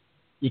Glass.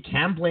 You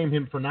can blame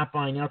him for not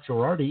buying out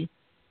Girardi.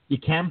 You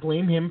can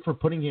blame him for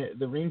putting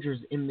the Rangers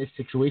in this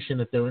situation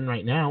that they're in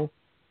right now.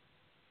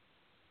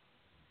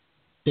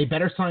 They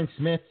better sign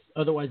Smith,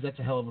 otherwise that's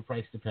a hell of a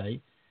price to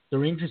pay. The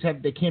Rangers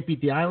they can't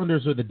beat the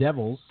Islanders or the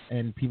Devils,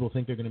 and people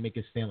think they're going to make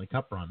a Stanley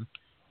Cup run.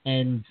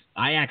 And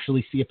I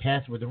actually see a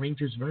path where the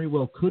Rangers very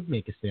well could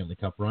make a Stanley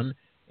Cup run,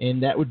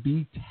 and that would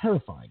be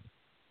terrifying.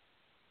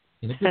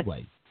 In a good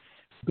way.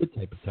 Good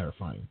type of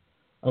terrifying.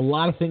 A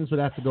lot of things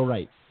would have to go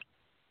right.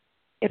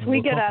 If And we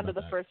we'll get talk out about of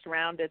the that. first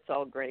round, it's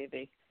all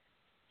gravy.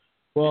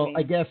 Well,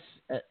 I guess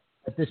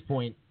at this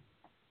point,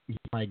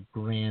 my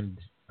grand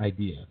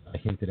idea I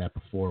hinted at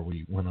before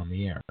we went on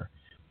the air.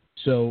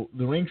 So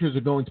the Rangers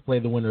are going to play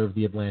the winner of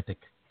the Atlantic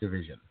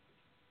Division.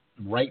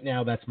 Right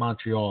now, that's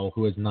Montreal,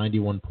 who has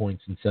 91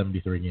 points in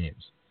 73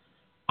 games.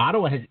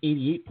 Ottawa has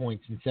 88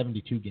 points in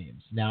 72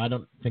 games. Now, I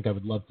don't think I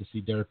would love to see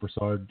Derek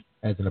Brassard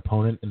as an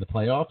opponent in the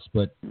playoffs,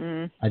 but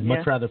I'd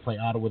much rather play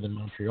Ottawa than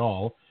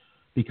Montreal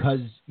because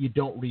you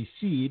don't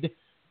reseed.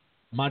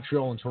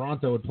 Montreal and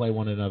Toronto would play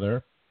one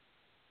another.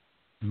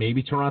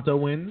 Maybe Toronto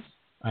wins.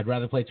 I'd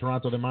rather play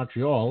Toronto than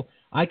Montreal.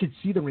 I could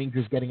see the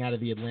Rangers getting out of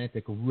the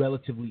Atlantic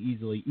relatively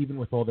easily, even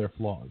with all their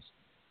flaws.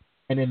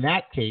 And in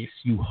that case,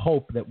 you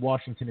hope that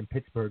Washington and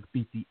Pittsburgh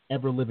beat the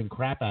ever-living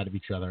crap out of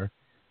each other,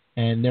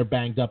 and they're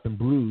banged up and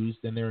bruised,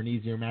 and they're an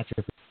easier matchup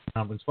in the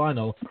conference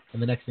final,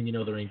 and the next thing you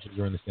know, the Rangers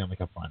are in the Stanley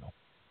Cup final.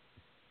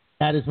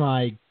 That is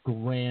my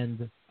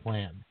grand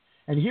plan.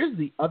 And here's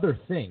the other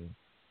thing.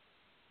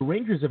 The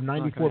Rangers have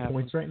 94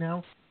 points right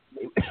now.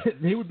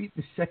 They would be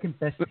the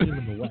second-best team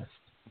in the West.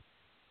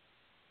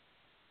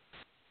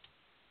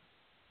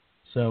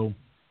 So,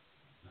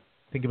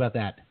 think about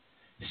that.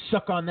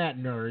 Suck on that,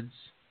 nerds.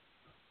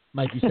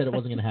 Mike, you said it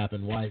wasn't going to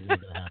happen. Why is it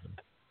going to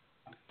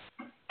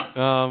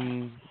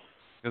happen?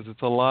 Because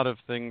it's a lot of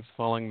things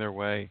falling their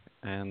way,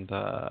 and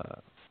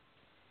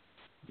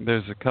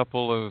there's a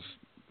couple of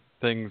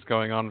things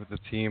going on with the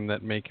team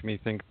that make me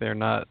think they're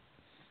not,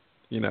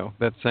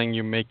 that's saying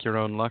you make your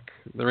own luck.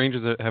 The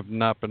Rangers have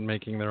not been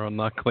making their own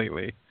luck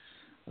lately.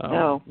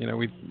 No.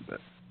 We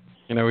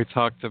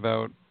talked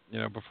about,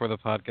 before the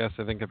podcast,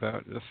 I think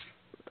about just,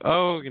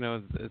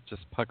 it's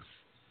just pucks.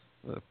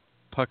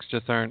 Pucks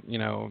just aren't,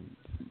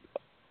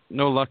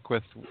 no luck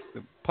with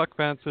puck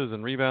bounces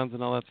and rebounds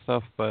and all that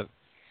stuff. But,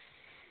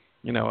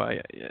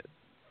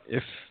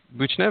 if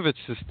Buchnevich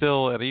is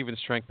still at even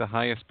strength the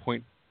highest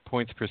points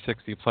per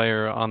 60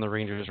 player on the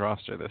Rangers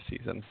roster this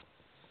season,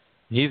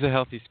 he's a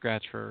healthy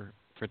scratch for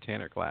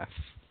Tanner Glass.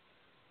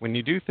 When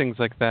you do things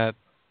like that,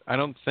 I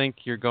don't think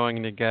you're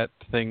going to get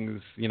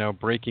things,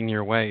 breaking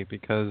your way,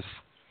 because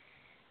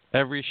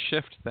every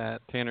shift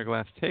that Tanner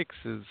Glass takes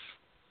is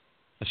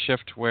a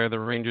shift where the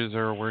Rangers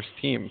are a worse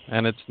team.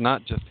 And it's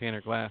not just Tanner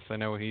Glass. I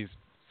know he's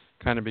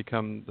kind of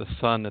become the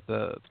sun at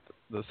the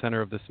center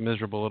of this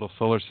miserable little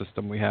solar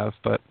system we have.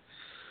 But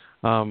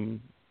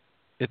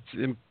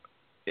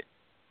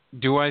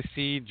do I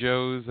see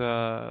Joe's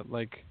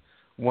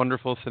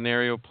wonderful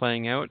scenario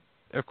playing out?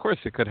 Of course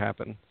it could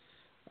happen.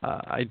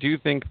 I do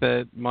think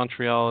that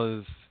Montreal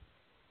is,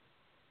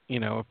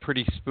 a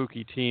pretty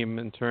spooky team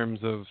in terms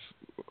of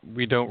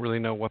we don't really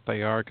know what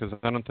they are, because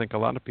I don't think a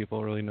lot of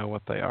people really know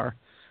what they are.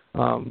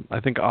 I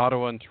think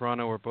Ottawa and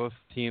Toronto are both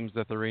teams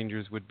that the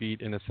Rangers would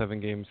beat in a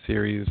 7-game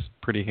series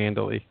pretty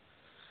handily.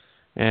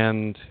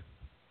 And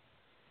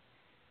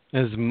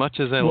as much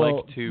as I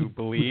like to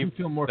believe would you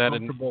feel more that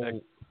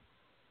comfortable,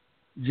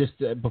 just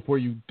before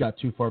you got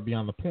too far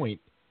beyond the point,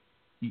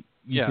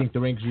 you think the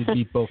Rangers would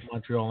beat both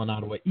Montreal and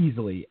Ottawa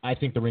easily. I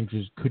think the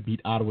Rangers could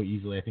beat Ottawa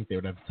easily. I think they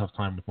would have a tough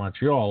time with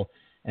Montreal.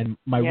 And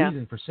my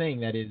reason for saying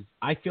that is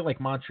I feel like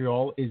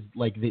Montreal is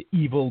like the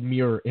evil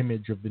mirror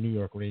image of the New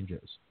York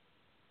Rangers.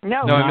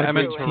 No, I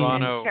meant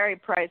Toronto. Carey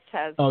Price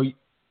has. Oh,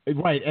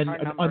 right, and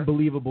an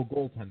unbelievable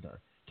goaltender.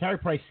 Carey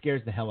Price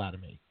scares the hell out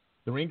of me.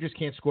 The Rangers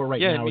can't score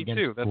now against me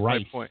too. That's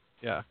Bryce. my point.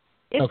 Yeah.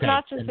 It's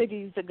not just that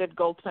he's a good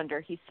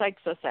goaltender. He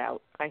psychs us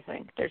out, I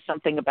think. There's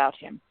something about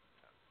him.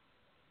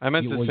 I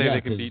meant to say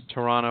they could beat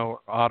Toronto or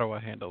Ottawa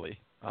handily.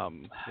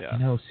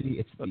 No,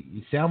 see,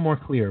 you sound more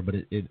clear, but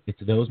it's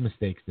those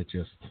mistakes that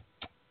just...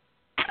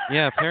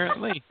 Yeah,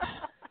 apparently.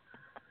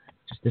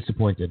 Just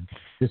disappointing.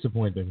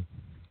 Disappointed.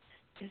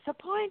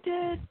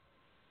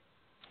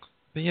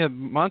 But yeah,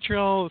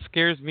 Montreal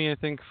scares me, I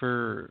think,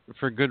 for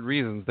good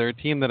reasons. They're a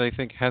team that I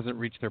think hasn't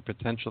reached their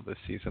potential this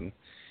season,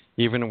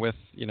 even with,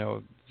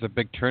 the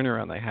big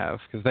turnaround they have,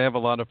 because they have a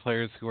lot of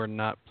players who are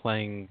not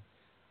playing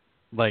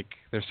like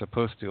they're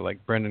supposed to.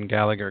 Like Brendan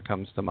Gallagher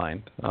comes to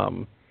mind.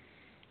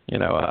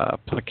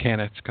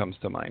 Plekanec comes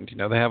to mind.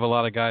 They have a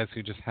lot of guys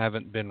who just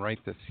haven't been right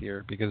this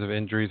year because of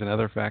injuries and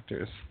other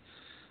factors.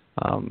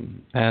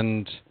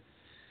 And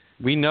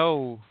we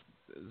know,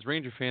 as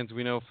Ranger fans,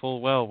 we know full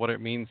well what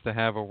it means to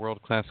have a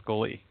world-class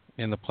goalie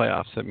in the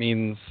playoffs. It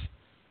means,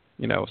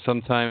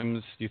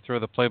 sometimes you throw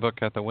the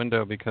playbook out the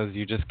window because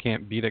you just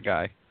can't beat a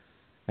guy.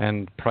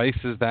 And Price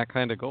is that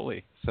kind of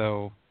goalie.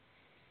 So,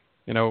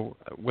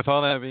 with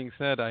all that being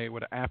said, I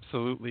would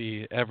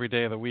absolutely, every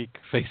day of the week,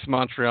 face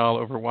Montreal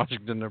over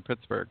Washington or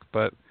Pittsburgh.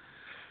 But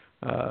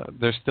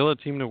they're still a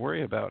team to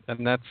worry about.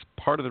 And that's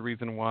part of the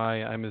reason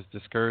why I'm as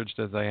discouraged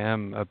as I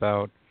am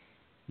about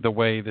the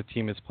way the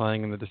team is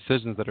playing and the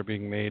decisions that are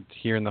being made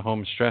here in the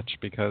home stretch,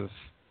 because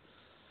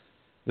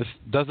this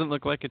doesn't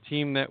look like a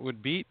team that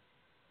would beat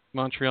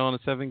Montreal in a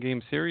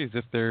 7-game series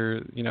if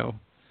they're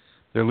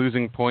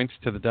losing points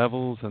to the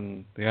Devils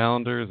and the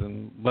Islanders,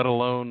 and let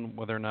alone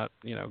whether or not,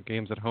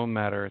 games at home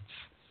matter.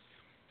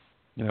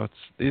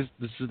 This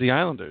is the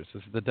Islanders.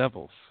 This is the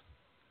Devils.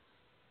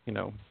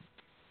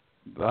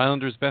 the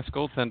Islanders' best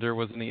goaltender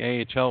was in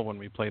the AHL when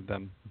we played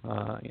them.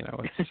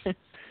 It's,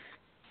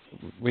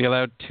 we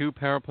allowed 2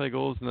 power play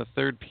goals in the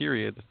third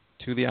period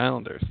to the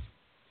Islanders.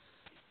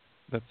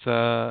 That's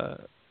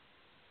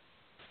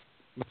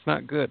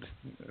not good,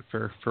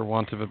 for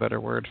want of a better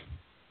word.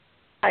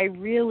 I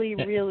really,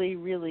 really,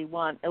 really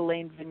want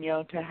Elaine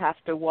Vigneault to have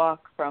to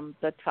walk from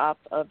the top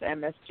of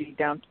MSG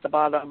down to the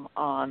bottom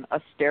on a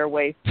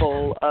stairway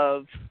full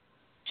of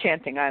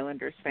chanting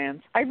Islanders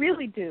fans. I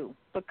really do,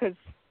 because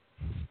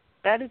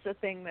that is a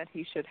thing that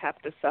he should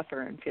have to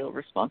suffer and feel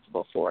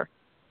responsible for,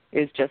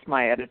 is just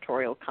my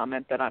editorial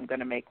comment that I'm going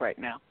to make right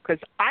now.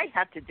 Because I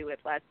had to do it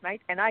last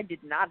night, and I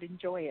did not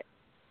enjoy it.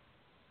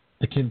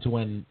 Akin to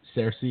when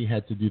Cersei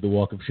had to do the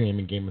Walk of Shame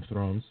in Game of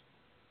Thrones.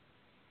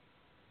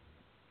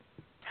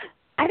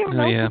 I don't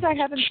know because I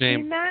haven't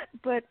seen that,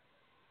 but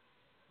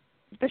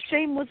the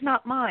shame was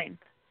not mine.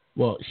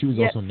 Well, she was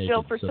also naked.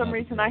 Still, for some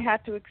reason, I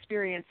had to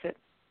experience it.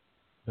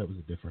 That was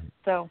a different.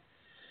 So.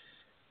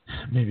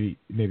 Maybe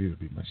it would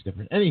be much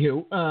different.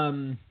 Anywho,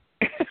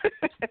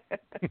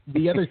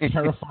 the other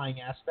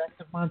terrifying aspect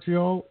of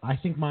Montreal, I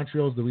think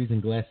Montreal is the reason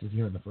Glass is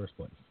here in the first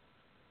place.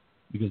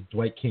 Because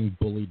Dwight King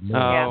bullied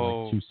Miller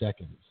in like 2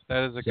 seconds.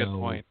 That is a good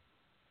point.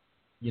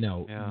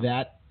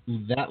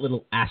 That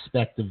little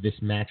aspect of this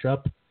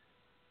matchup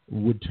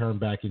would turn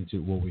back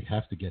into, well, we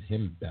have to get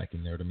him back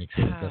in there to make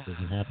sure that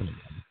doesn't happen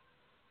again.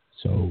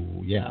 So,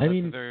 yeah. I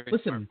mean,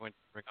 listen,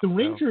 the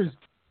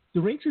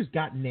Rangers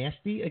got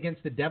nasty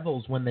against the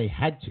Devils when they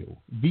had to.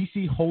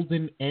 VC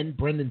Holden and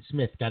Brendan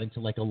Smith got into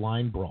like a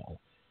line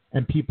brawl,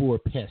 and people were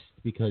pissed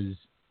because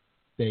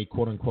they,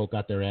 quote-unquote,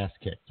 got their ass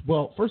kicked.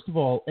 Well, first of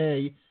all,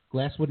 A,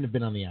 Glass wouldn't have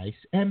been on the ice,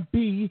 and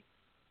B,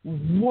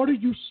 what are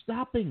you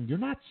stopping? You're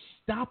not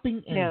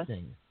stopping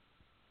anything. Yeah.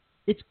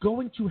 It's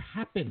going to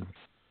happen.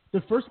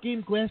 The first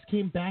game Glass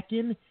came back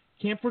in,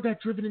 Camphor got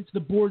driven into the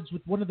boards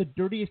with one of the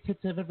dirtiest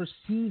hits I've ever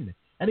seen.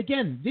 And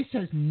again, this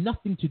has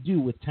nothing to do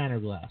with Tanner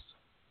Glass.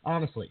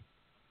 Honestly,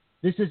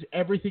 this has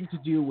everything to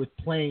do with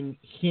playing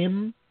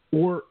him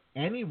or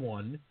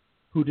anyone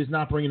who does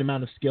not bring an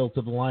amount of skill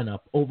to the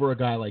lineup over a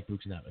guy like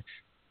Buchnevich.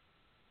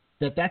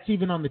 That's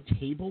even on the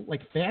table.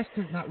 Like, Fast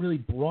has not really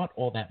brought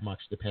all that much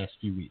the past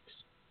few weeks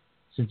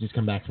since he's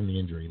come back from the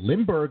injury.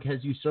 Lindbergh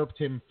has usurped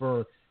him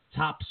for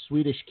top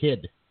Swedish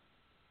kid.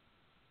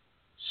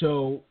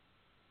 So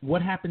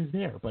what happens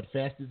there? But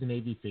Fast is an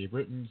AV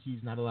favorite, and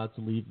he's not allowed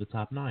to leave the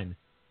top 9.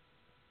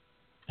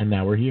 And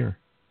now we're here.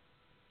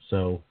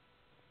 So,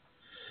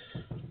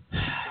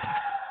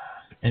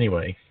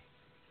 anyway,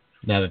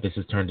 now that this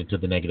has turned into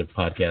the negative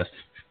podcast.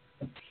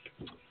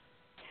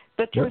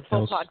 The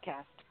truthful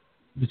podcast.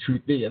 The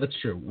truth, yeah, that's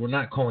true. We're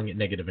not calling it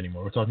negative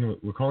anymore.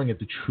 We're calling it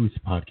the truth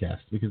podcast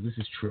because this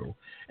is true.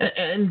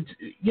 And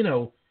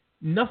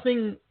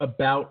nothing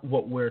about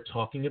what we're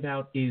talking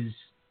about is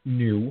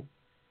new.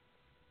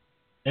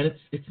 And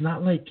it's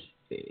not like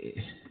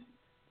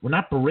we're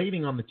not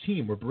berating on the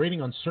team. We're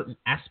berating on certain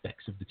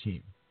aspects of the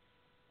team.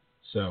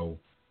 So,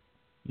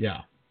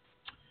 yeah.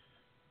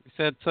 We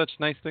said such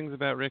nice things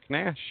about Rick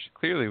Nash.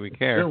 Clearly we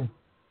care. True.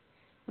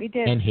 We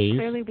did. And Hayes.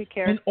 Clearly we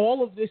care. And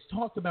all of this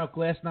talk about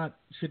Glass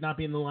should not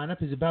be in the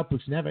lineup is about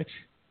Buchnevich.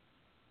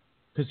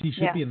 Because he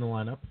should be in the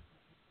lineup.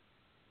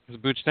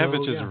 Because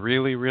Buchnevich is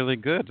really, really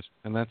good.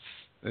 And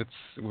it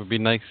would be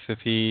nice if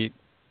he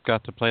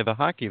got to play the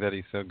hockey that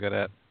he's so good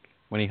at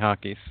when he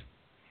hockeys.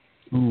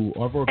 Ooh,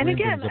 Arvor and Green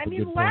again, brings up I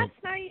mean, a good last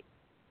point.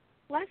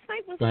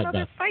 night was ahead,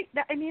 another Beth. fight.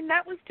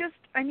 That was just,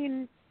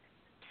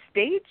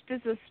 staged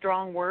is a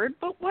strong word,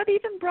 but what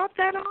even brought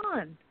that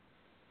on?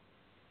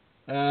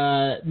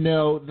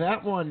 No,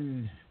 that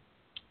one,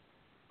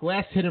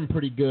 Glass hit him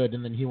pretty good,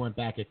 and then he went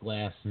back at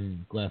Glass,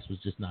 and Glass was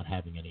just not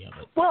having any of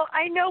it. Well,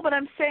 I know, but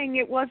I'm saying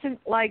it wasn't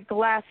like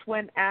Glass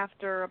went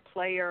after a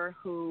player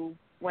who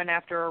went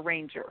after a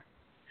Ranger.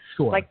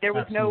 Sure. Like there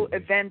was absolutely. no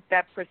event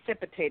that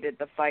precipitated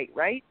the fight,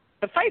 right?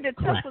 The fight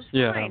itself Correct. was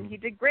Yeah. fine. He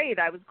did great.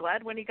 I was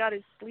glad when he got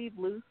his sleeve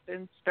loose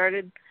and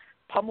started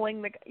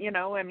pummeling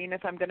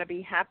if I'm going to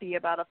be happy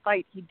about a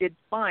fight, he did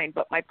fine.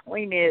 But my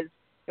point is,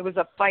 it was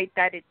a fight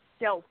that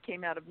itself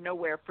came out of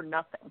nowhere for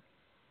nothing.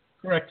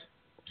 Correct.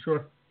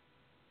 Sure.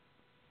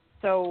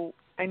 So,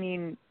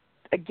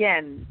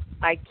 again,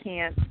 I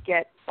can't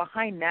get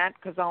behind that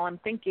because all I'm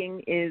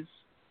thinking is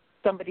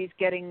somebody's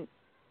getting,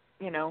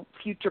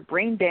 future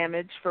brain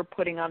damage for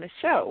putting on a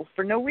show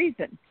for no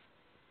reason.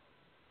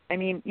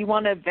 You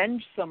want to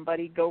avenge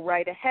somebody, go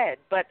right ahead.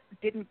 But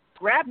didn't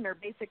Grabner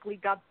basically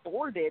got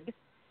boarded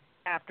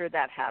after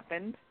that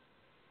happened?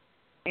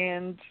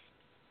 And,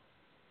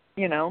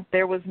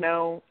 there was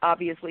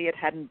obviously it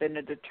hadn't been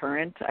a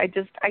deterrent.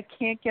 I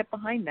can't get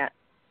behind that.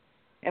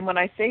 And when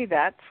I say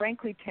that,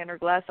 frankly, Tanner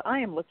Glass, I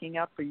am looking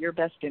out for your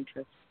best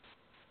interest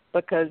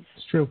because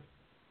it's true.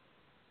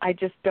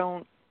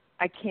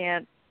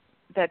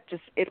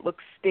 It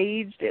looks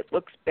staged, it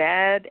looks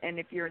bad, and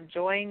if you're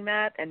enjoying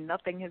that and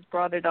nothing has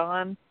brought it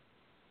on,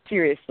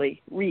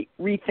 seriously,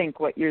 rethink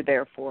what you're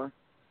there for.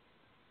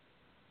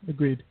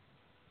 Agreed.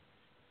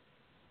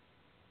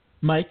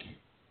 Mike,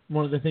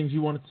 one of the things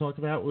you wanted to talk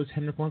about was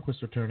Henrik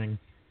Lundqvist returning.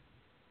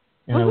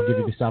 And I will give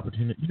you this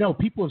opportunity. You know,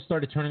 people have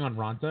started turning on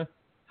Ronta.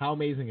 How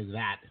amazing is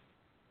that?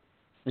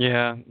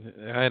 Yeah,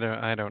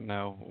 I don't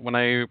know. When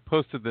I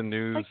posted the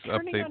news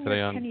update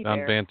today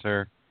on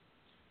Banter,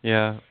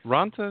 yeah,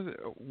 Ronta.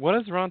 What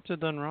has Ronta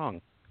done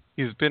wrong?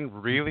 He's been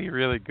really,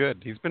 really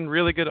good. He's been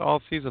really good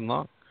all season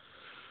long.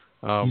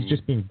 He's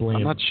just being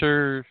blamed. I'm not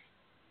sure.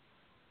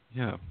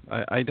 Yeah,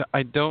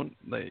 I don't.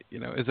 You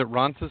know, is it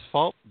Ronta's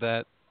fault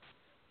that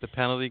the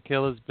penalty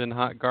kill has been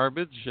hot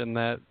garbage and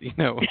that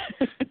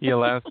he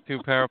allows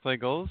 2 power play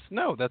goals?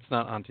 No, that's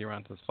not Antti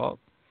Ranta's fault.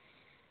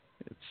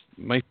 It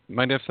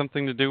might have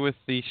something to do with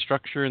the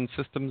structure and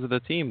systems of the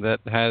team that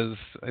has,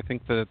 I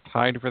think,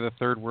 tied for the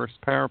 3rd worst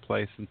power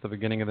play since the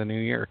beginning of the new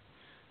year.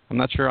 I'm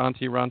not sure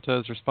Antti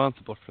Ranta is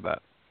responsible for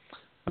that.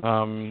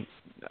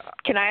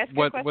 Can I ask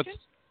a question?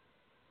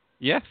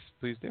 Yes,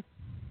 please do.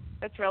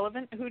 That's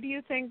relevant. Who do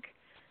you think?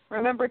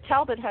 Remember,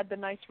 Talbot had the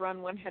nice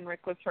run when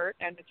Henrik was hurt,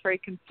 and it's very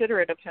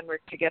considerate of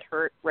Henrik to get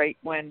hurt right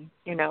when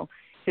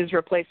his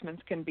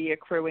replacements can be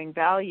accruing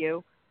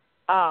value.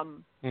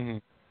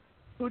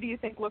 Who do you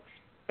think looks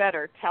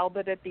better,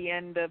 Talbot at the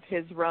end of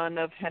his run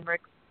of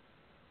Henrik's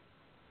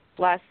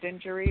last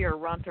injury, or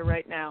Ronta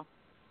right now?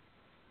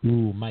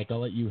 Ooh, Mike, I'll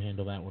let you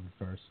handle that one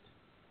first.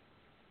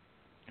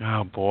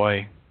 Oh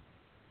boy.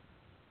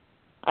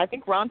 I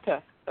think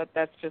Ronta, but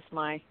that's just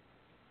my.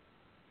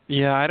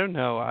 Yeah, I don't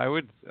know. I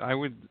would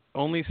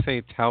only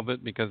say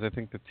Talbot because I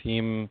think the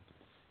team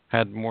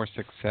had more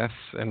success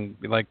and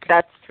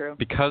That's true.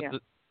 Because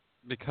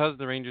because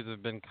the Rangers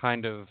have been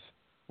kind of,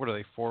 what are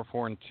they,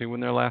 4-4-2 in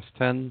their last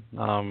 10.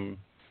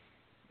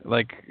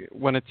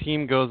 When a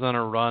team goes on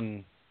a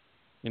run,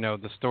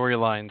 the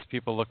storylines,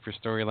 people look for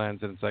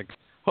storylines, and it's like,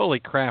 holy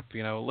crap,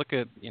 look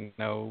at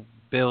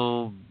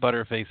Bill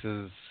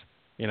Butterface's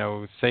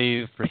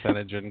save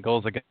percentage and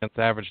goals against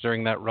average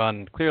during that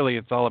run. Clearly,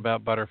 it's all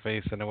about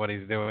Butterface and what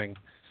he's doing.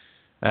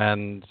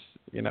 And,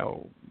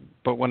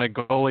 but when a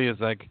goalie is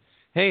like,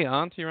 hey,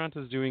 Antti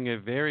Ranta's doing a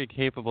very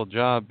capable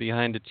job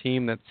behind a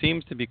team that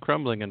seems to be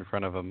crumbling in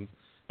front of him,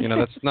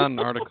 that's not an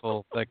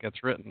article that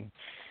gets written.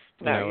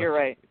 No, you're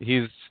right.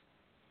 He's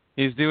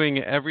doing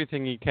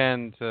everything he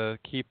can to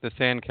keep the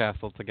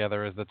sandcastle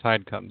together as the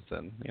tide comes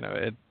in.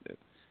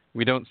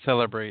 We don't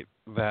celebrate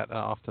that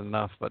often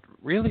enough. But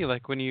really,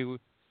 when you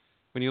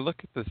look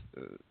at this,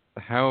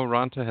 how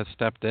Ronta has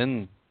stepped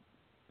in,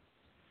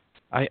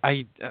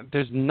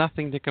 there's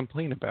nothing to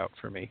complain about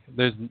for me.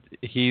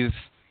 He's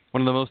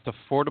one of the most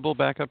affordable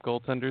backup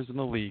goaltenders in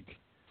the league.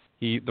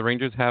 The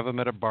Rangers have him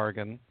at a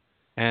bargain,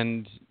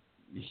 and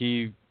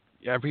I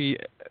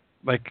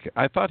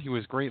thought he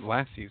was great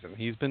last season.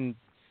 He's been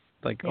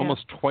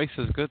almost twice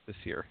as good this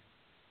year.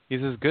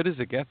 He's as good as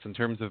it gets in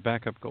terms of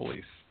backup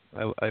goalies.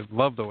 I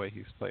love the way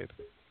he's played.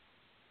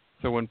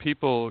 So when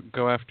people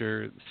go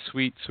after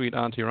sweet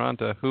Antti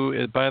Ranta,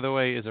 who, by the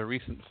way, is a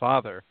recent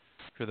father,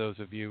 for those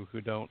of you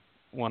who don't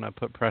want to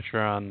put pressure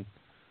on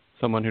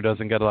someone who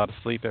doesn't get a lot of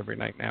sleep every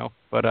night now,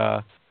 but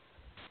I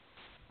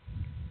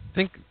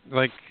think,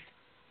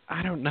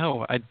 I don't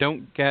know. I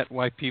don't get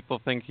why people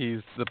think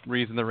he's the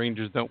reason the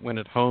Rangers don't win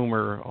at home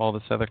or all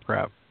this other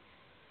crap.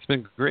 It's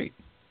been great.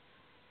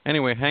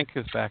 Anyway, Hank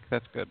is back.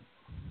 That's good.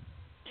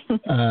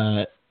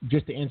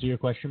 Just to answer your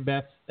question,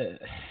 Beth,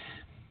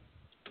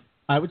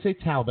 I would say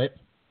Talbot,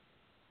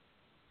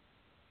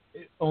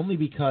 only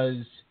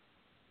because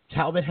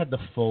Talbot had the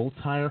full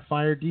tire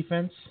fire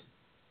defense.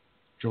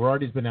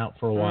 Girardi's been out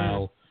for a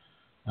while.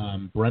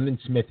 Brendan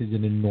Smith is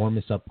an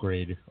enormous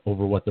upgrade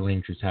over what the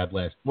Rangers had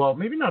last. Well,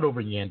 maybe not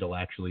over Yandel,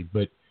 actually,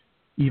 but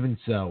even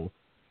so,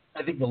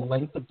 I think the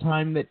length of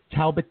time that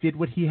Talbot did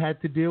what he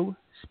had to do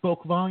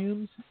spoke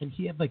volumes, and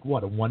he had a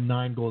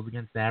 1.9 goals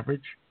against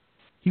average.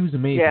 He was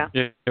amazing.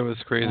 Yeah, it was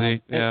crazy.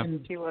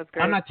 And he was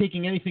great. I'm not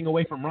taking anything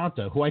away from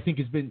Ronta, who I think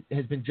has been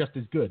just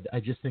as good.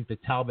 I just think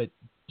that Talbot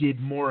did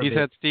more of it. He's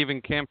had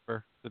Steven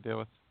Kampfer to deal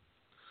with.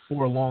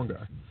 Or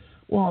longer.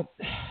 Well,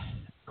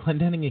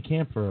 Clendening and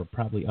Kampfer are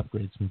probably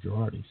upgrades from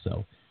Girardi,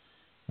 so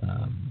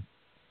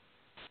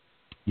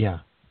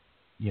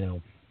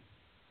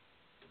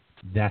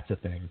that's a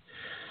thing.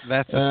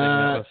 That's a thing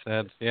that was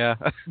said, yeah.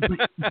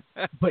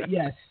 but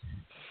yes,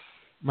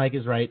 Mike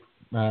is right.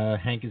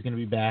 Hank is going to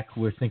be back.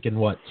 We're thinking,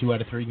 2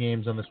 out of 3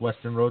 games on this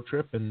Western road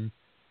trip, and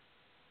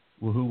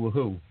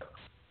woohoo.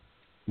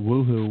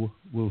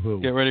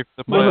 Get ready for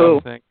the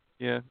playoffs, Hank.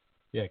 Yeah,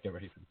 get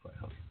ready for the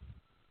playoffs.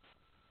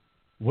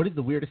 What is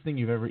the weirdest thing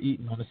you've ever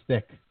eaten on a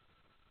stick?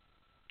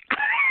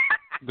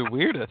 The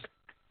weirdest?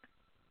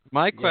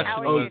 My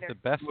question was the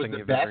best thing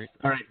you've ever eaten.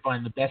 All right,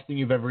 fine. The best thing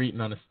you've ever eaten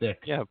on a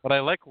stick. Yeah, but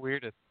I like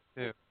weirdest,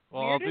 too.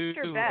 Well,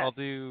 weirdest or best? I'll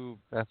do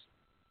best.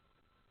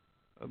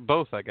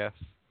 Both, I guess.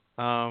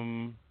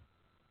 I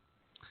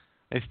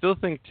still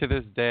think to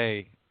this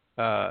day,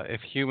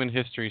 if human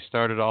history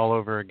started all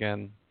over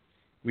again,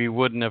 we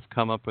wouldn't have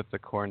come up with the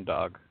corn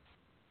dog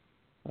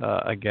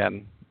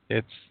again.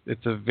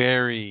 It's a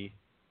very,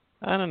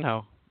 I don't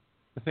know.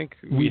 I think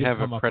we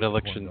have a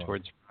predilection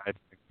towards fried.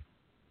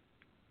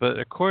 But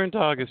a corn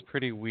dog is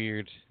pretty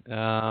weird.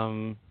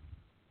 I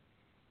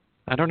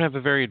I don't have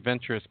a very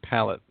adventurous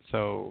palate,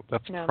 so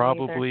that's No, me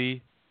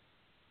probably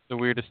the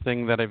weirdest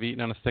thing that I've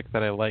eaten on a stick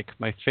that I like.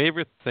 My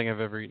favorite thing I've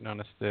ever eaten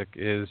on a stick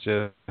is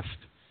just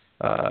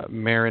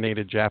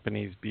marinated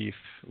Japanese beef,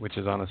 which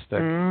is on a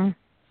stick.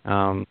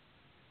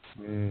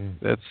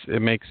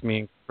 It makes me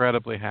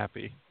incredibly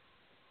happy.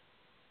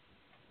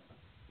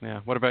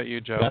 Yeah. What about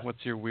you, Joe? Yeah.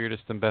 What's your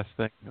weirdest and best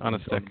thing on a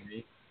stick?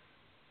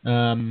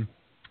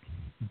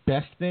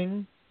 Best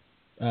thing,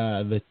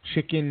 the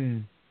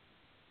chicken.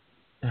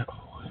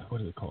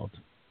 What is it called?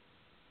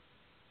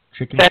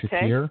 Chicken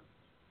satay.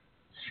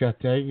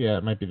 Satay. Yeah,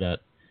 it might be that.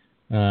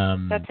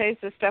 Satay's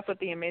the stuff with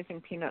the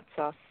amazing peanut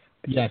sauce.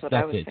 Yes, what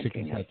that's I was it.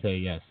 thinking Chicken of.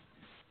 satay.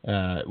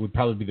 Yes. Would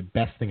probably be the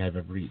best thing I've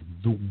ever eaten.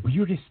 The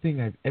weirdest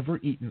thing I've ever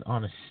eaten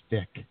on a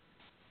stick.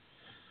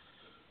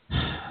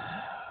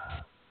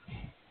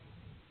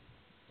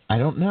 I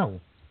don't know.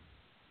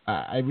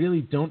 I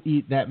really don't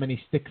eat that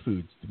many stick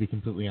foods, to be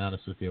completely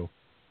honest with you.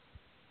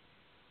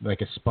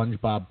 Like a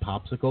SpongeBob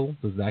popsicle,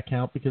 does that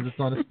count because it's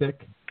on a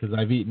stick? Because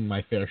I've eaten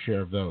my fair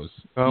share of those.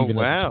 Oh, even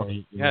wow. As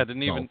a Yeah, I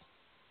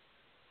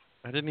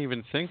didn't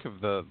even think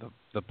of the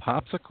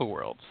popsicle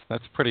world.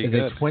 That's pretty As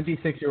good. a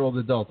 26-year-old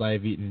adult, I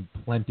have eaten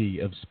plenty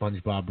of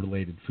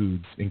SpongeBob-related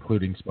foods,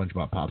 including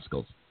SpongeBob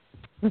popsicles.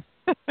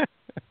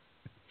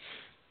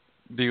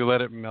 Do you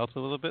let it melt a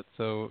little bit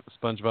so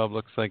SpongeBob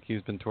looks like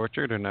he's been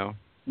tortured, or no?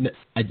 No,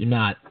 I do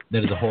not.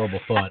 That is a horrible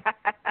thought.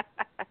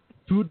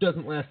 Food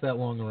doesn't last that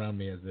long around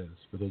me as is,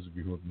 for those of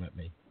you who have met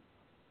me.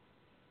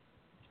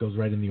 It goes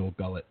right in the old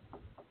gullet.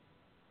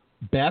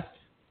 Beth?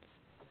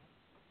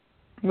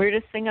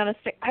 Weirdest thing on a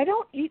stick. I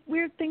don't eat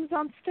weird things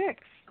on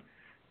sticks.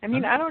 I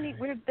mean, I don't eat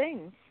weird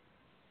things.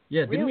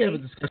 Yeah, didn't we have a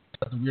Really? discussion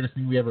about the weirdest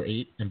thing we ever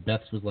ate? And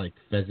Beth's was like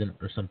pheasant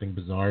or something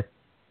bizarre.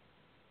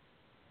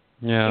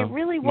 Yeah. It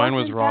really mine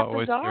wasn't was raw that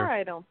bizarre, oyster.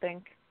 I don't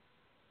think.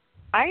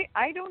 I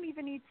don't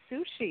even eat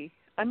sushi.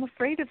 I'm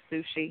afraid of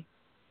sushi.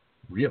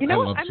 Really? You know I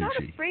what? love I'm not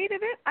sushi. afraid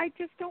of it. I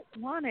just don't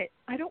want it.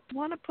 I don't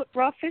want to put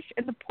raw fish,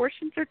 and the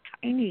portions are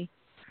tiny.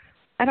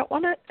 I don't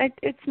want to.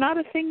 It's not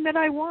a thing that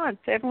I want.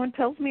 Everyone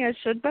tells me I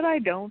should, but I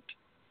don't.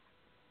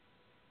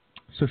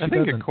 So she I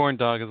think doesn't. a corn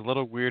dog is a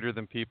little weirder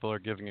than people are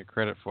giving it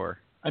credit for.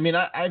 I mean,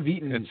 I've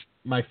eaten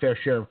my fair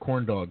share of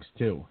corn dogs,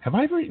 too. Have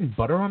I ever eaten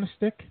butter on a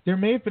stick? There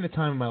may have been a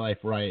time in my life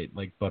where I ate,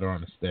 like, butter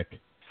on a stick.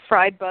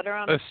 Fried butter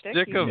on a stick?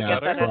 stick You of can butter?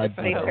 get that at a Fried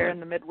state butter. fair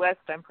in the Midwest,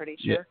 I'm pretty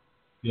sure.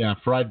 Yeah,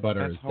 fried butter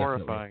That's is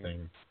horrifying. definitely a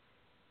thing.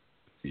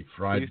 Let's see,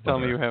 fried Please butter. tell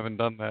me you haven't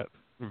done that.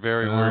 I'm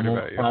very worried I'm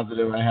about you.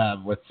 positive I have.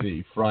 Let's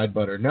see, fried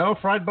butter. No,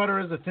 fried butter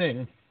is a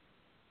thing.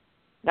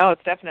 No,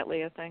 it's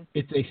definitely a thing.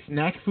 It's a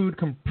snack food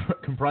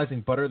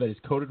comprising butter that is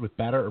coated with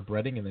batter or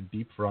breading and then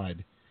deep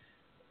fried.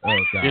 Oh,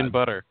 God. In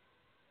butter.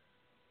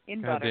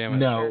 In God butter. damn it.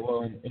 No,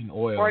 well, in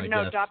oil, Or I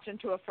no, guess. dropped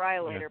into a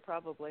fryer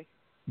probably.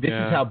 This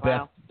Yeah. is how Wow.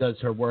 Beth does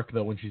her work,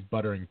 though, when she's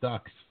buttering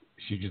ducks.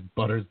 She just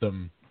butters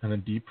them and then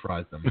deep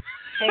fries them.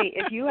 Hey,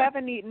 if you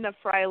haven't eaten a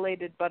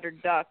fry-lated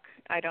buttered duck,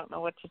 I don't know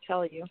what to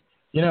tell you.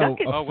 You know,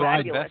 Duck is a fried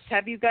fabulous. Beth-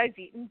 Have you guys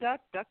eaten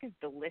duck? Duck is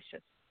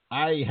delicious.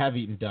 I have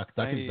eaten duck.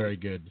 Duck is very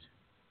good.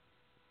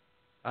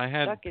 I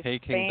had Duck is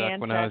Peking duck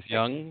when I was fantastic.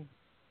 young,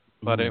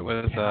 but it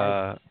was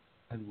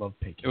I love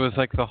Peking. it was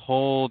like the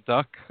whole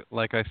duck.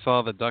 Like I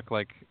saw the duck,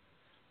 like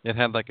it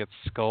had like its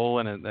skull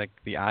and it, like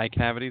the eye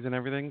cavities and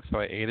everything. So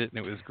I ate it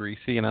and it was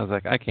greasy, and I was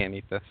like, I can't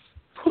eat this.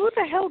 Who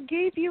the hell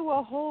gave you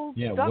a whole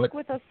duck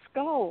with a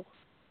skull?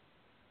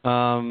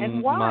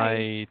 And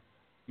why?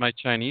 My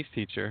Chinese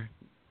teacher,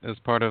 as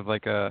part of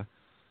like a.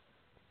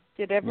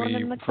 Did everyone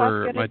in the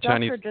for class get my a duck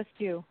Chinese- or just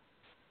you?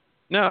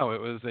 No,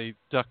 it was a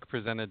duck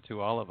presented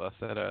to all of us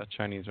at a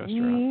Chinese restaurant.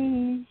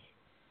 Mm.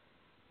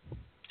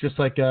 Just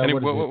like And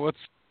what is it?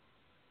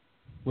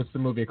 what's the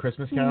movie? A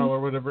Christmas Carol or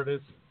whatever it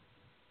is?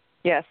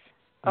 Yes.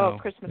 Oh,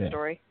 Christmas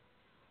Story.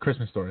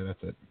 Christmas Story.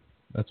 That's it.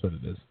 That's what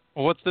it is.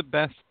 Well, what's the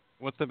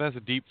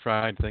best deep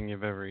fried thing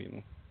you've ever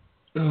eaten?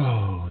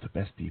 Oh, the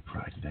best deep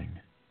fried thing.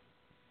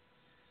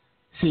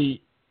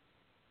 See,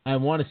 I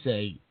want to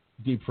say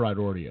deep fried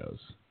Oreos,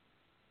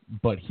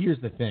 but here's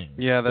the thing.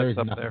 Yeah, that's There's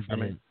up nothing there for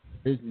me.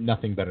 There's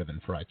nothing better than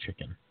fried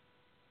chicken.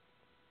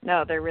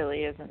 No, there really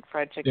isn't.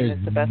 Fried chicken There's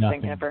is the best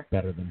nothing thing ever.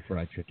 better than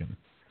fried chicken.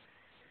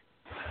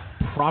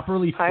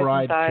 Properly Pies and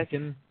fried thighs.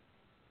 chicken,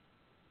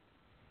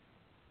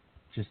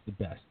 just the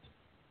best.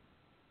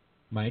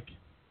 Mike?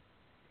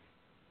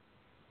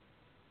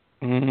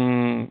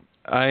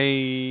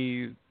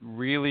 I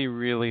really,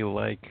 really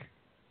like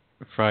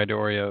fried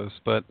Oreos,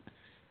 but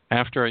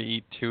after I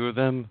eat 2 of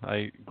them,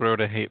 I grow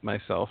to hate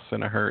myself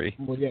in a hurry.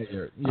 Well, yeah,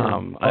 your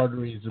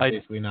arteries are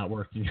basically not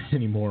working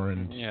anymore,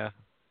 and yeah,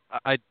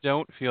 I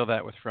don't feel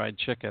that with fried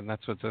chicken.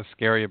 That's what's so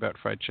scary about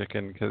fried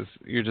chicken, because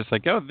you're just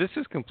like, oh, this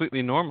is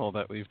completely normal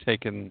that we've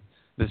taken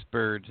this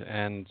bird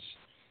and,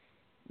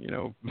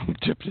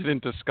 dipped it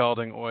into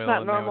scalding oil. It's not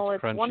and now normal. it's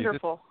It's crunchy.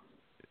 wonderful.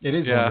 it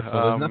is Yeah,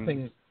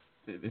 wonderful.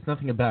 There's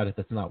nothing about it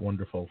that's not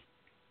wonderful.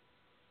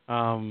 But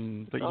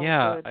Oh,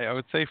 yeah, good. I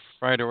would say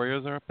fried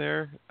Oreos are up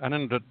there. I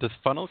don't know. Does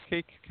funnel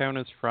cake count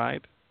as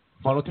fried?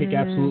 Funnel cake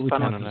absolutely I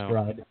don't counts as know.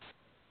 fried.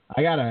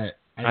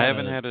 I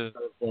haven't had a had a.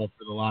 curveball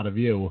for the lot of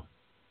you.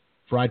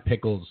 fried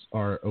pickles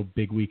are a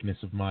big weakness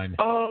of mine.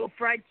 Oh,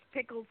 fried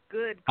pickles,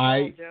 good.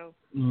 Call, Joe.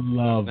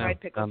 Love Fried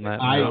pickles done that.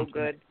 are so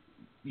good.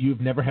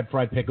 You've never had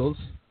fried pickles?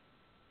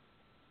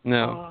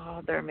 No.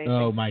 Oh, they're amazing.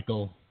 Oh,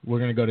 Michael, we're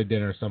going to go to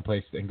dinner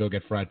someplace and go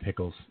get fried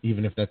pickles,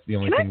 even if that's the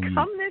only thing we Can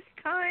I come this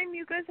time?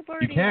 You guys have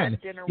already had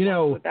dinner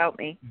once without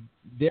me.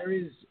 There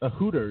is a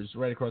Hooters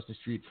right across the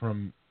street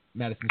from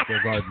Madison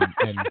Square Garden,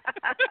 and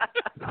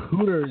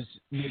Hooters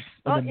makes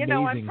an amazing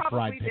I'm fried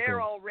probably pickles.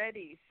 there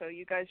already, so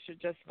you guys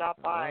should just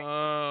stop by.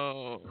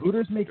 Oh.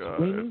 Hooters makes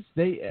wings.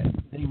 They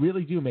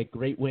really do make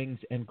great wings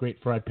and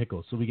great fried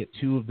pickles. So we get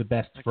two of the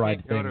best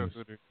fried I can't go things. to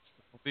Hooters.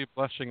 I'll be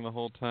blushing the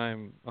whole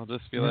time. I'll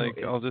just be No,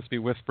 I'll just be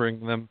whispering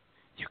to them,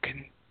 you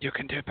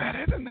can do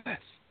better than this.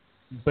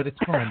 But it's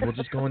fine. We'll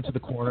just go into the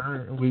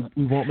corner. And we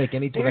won't make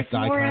any There's direct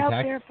eye more contact.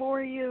 out there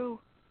for you.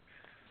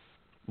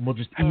 And we'll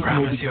just eat I and we'll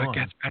promise be you it gone.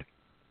 gets better.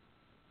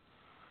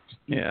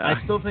 Yeah.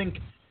 I still think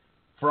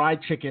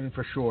fried chicken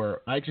for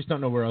sure. I just don't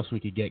know where else we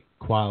could get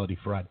quality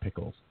fried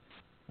pickles.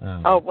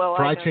 Fried I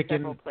know chicken.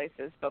 Several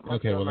places, but most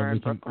Okay, of well them are then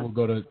in Brooklyn.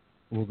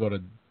 we'll go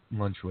to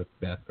lunch with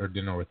Beth or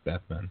dinner with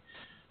Beth then.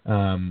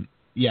 I'm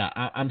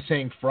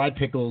saying fried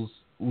pickles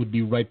would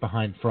be right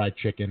behind fried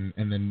chicken,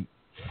 and then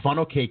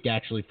funnel cake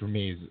actually for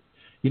me is,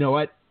 you know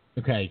what?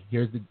 Okay,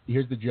 here's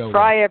the Joe.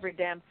 Fry every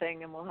damn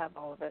thing, and we'll have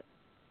all of it.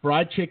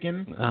 Fried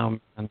chicken,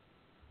 And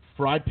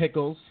fried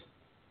pickles,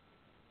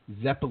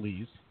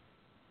 Zeppelis.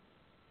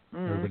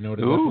 Everybody know what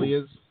a Ooh.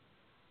 Zeppeli is?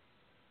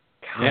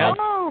 Yeah.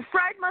 Oh,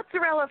 fried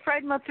mozzarella,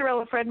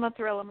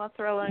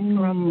 mozzarella and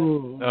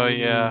corruption. Oh,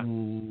 yeah.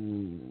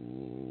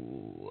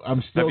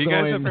 I'm still have you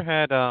going. guys ever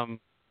had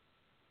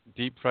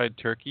deep fried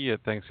turkey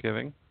at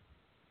Thanksgiving?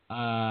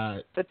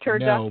 The No,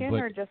 turducken but-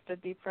 or just a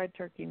deep fried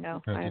turkey?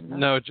 No, No, I have not.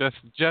 No, just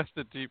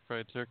a deep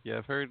fried turkey.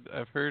 I've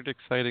heard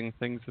exciting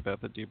things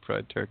about the deep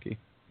fried turkey.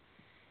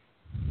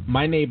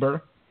 My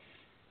neighbor,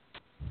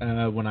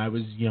 when I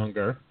was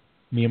younger,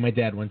 me and my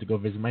dad went to go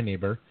visit my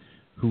neighbor,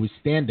 who was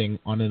standing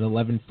on an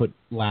 11-foot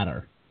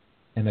ladder.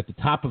 And at the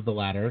top of the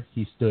ladder,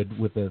 he stood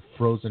with a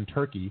frozen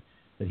turkey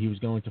that he was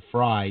going to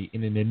fry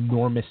in an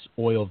enormous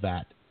oil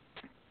vat.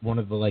 One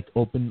of the,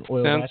 open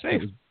oil Sounds vats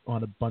safe. that was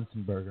on a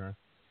Bunsen burner.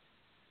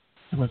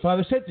 And my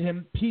father said to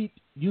him, Pete,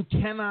 you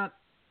cannot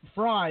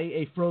fry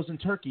a frozen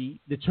turkey.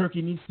 The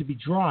turkey needs to be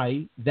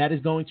dry. That is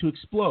going to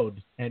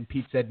explode. And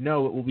Pete said,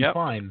 no, it will be Yep.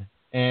 fine.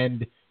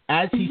 And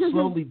as he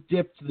slowly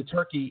dipped the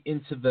turkey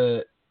into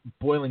the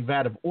boiling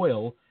vat of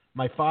oil,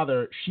 my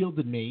father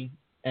shielded me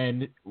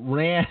and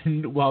ran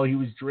while he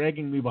was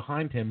dragging me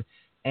behind him,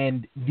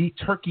 and the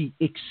turkey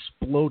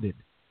exploded.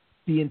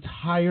 The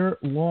entire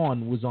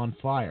lawn was on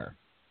fire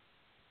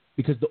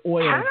because the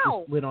oil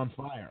How? just lit on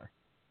fire.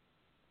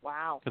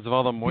 Wow. Because of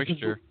all the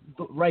moisture.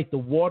 Right, the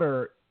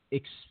water,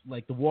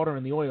 the water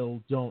and the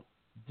oil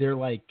they're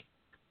like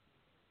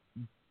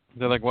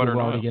They're like water and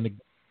oil.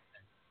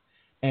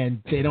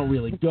 and they don't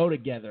really go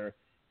together.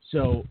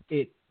 So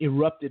it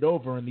erupted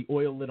over, and the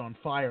oil lit on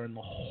fire, and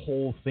the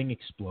whole thing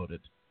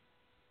exploded.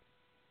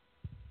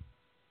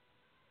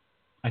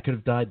 I could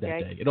have died that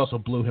Yikes. day. It also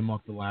blew him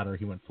off the ladder.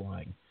 He went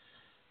flying.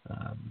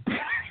 I'm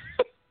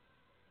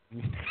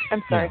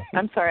sorry. No.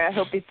 I'm sorry. I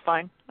hope he's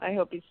fine. I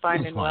hope he's fine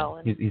He's and fine. well.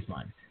 And He's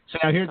fine. So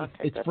now here's Okay,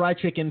 it's good. fried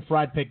chicken,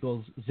 fried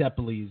pickles,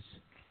 Zeppelis,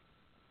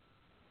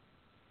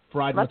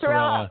 fried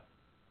Mozzarella.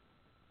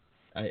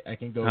 mozzarella. I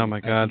can go. Oh my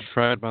I God, can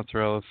fried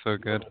mozzarella is so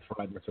go good.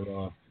 Fried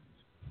mozzarella.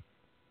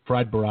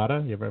 Fried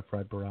burrata. You ever had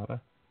fried burrata?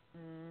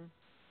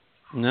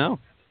 No.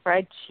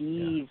 fried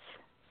cheese.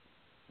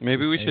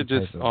 Maybe we Any should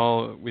type just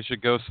of- we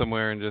should go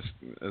somewhere and just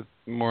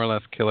more or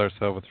less kill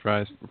ourselves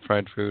with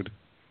fried food.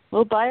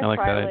 We'll buy a I like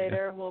that fry idea.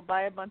 later. We'll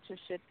buy a bunch of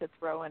shit to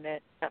throw in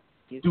it.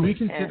 Excuse Do we me,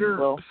 consider- and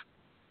we'll-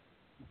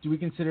 Do we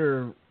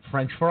consider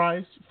French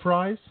fries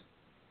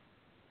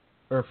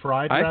or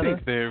fried? I rather?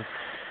 think they're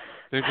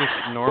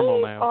just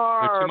normal They now.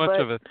 are, They're too much but-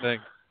 of a thing.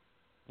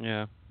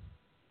 Yeah.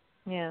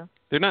 Yeah.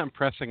 They're not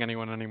impressing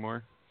anyone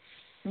anymore.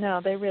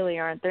 No, they really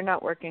aren't. They're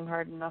not working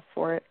hard enough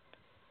for it.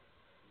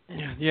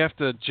 Yeah, you have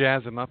to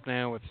jazz them up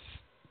now with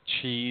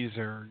cheese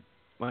or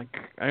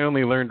I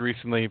only learned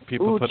recently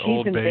people Ooh, put cheese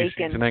Old and Bay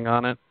bacon. seasoning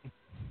on it.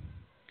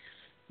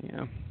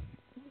 Yeah.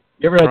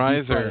 You ever had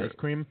Fries deep fried are- ice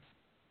cream?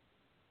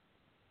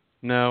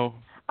 No.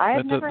 I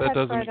have That never had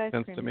doesn't fried make ice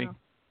sense cream, to me. no.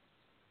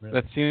 Really?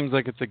 That seems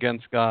like it's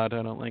against God.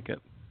 I don't like it.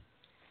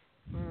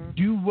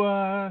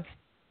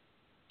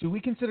 Do we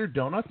consider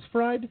donuts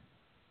fried?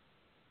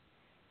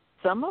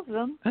 Some of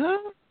them.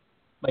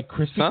 Like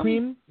Krispy Some?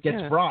 Kreme gets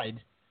Yeah.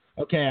 fried.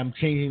 Okay, I'm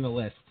changing the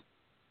list.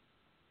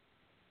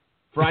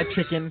 Fried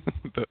chicken,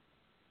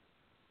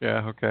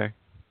 Yeah, okay.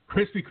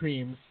 Krispy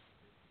Kremes,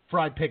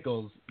 fried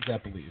pickles,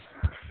 Zeppelis.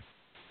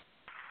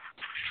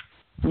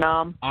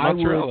 Nom. I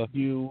Mozzarella. would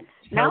do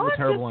Now I'm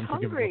terrible, just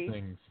unforgivable hungry.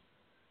 things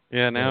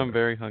Yeah, now Yeah. I'm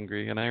very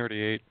hungry, and I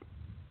already ate.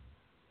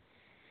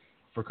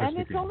 for And Krispy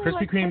it's Kreme. only Krispy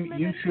like 10 Kreme, you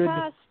minutes should.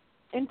 past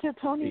into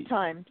Tony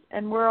time,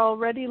 and we're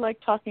already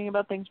talking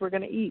about things we're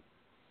going to eat.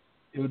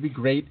 It would be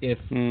great if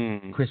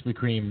Krispy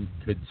Kreme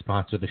could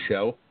sponsor the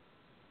show,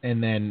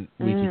 and then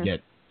we could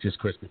get just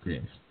Krispy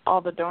Kremes.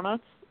 All the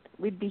donuts.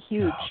 We'd be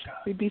huge. Oh, God.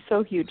 We'd be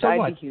so huge. So I'd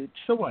what? be huge.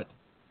 So what?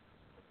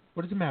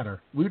 What does it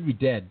matter? We would be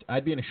dead.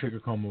 I'd be in a sugar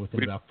coma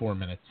within about 4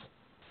 minutes.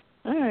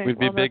 All right. We'd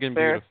be big and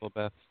fair. beautiful,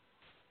 Beth.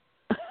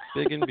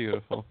 Big and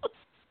beautiful.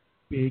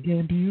 Big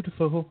and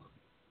beautiful.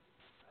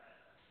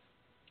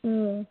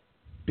 Mm.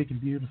 Big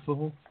and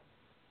beautiful.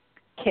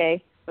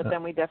 Okay, but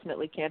then we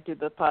definitely can't do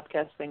the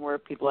podcast thing where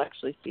people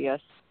actually see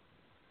us.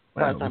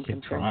 Well, I'm we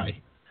can concerned.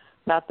 try.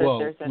 Not that Well,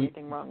 there's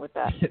anything wrong with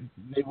that.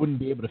 They wouldn't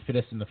be able to fit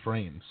us in the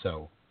frame,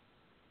 so,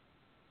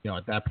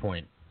 at that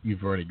point,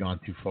 you've already gone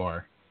too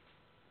far.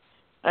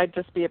 I'd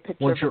just be a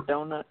picture Once of a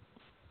donut.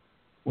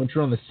 Once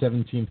you're on the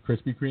 17th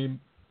Krispy Kreme,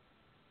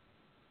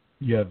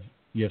 you have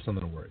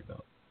something to worry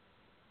about.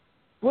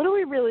 What do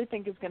we really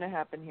think is going to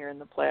happen here in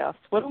the playoffs?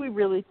 What do we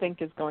really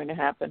think is going to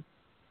happen?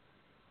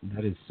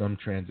 That is some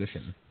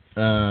transition.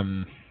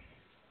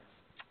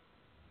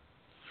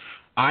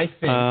 I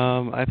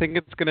think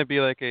it's going to be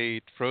like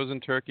a frozen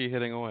turkey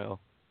hitting oil.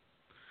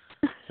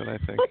 That's what I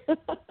think.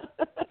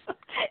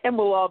 And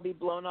we'll all be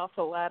blown off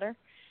the ladder?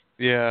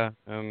 Yeah,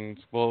 and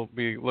we'll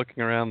be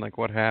looking around like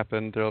what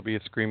happened. There'll be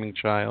a screaming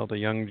child, a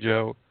young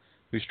Joe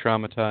who's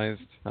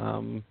traumatized.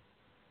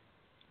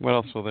 What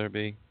else will there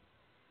be?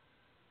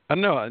 I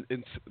don't know.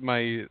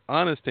 My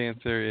honest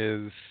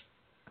answer is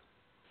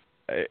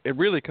it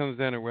really comes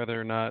down to whether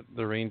or not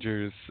the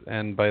Rangers,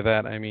 and by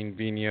that I mean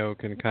Vigneault,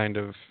 can kind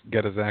of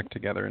get his act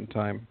together in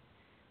time.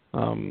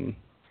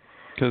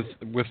 Because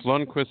with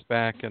Lundqvist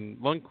back, and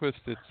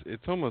Lundqvist,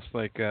 it's almost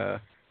like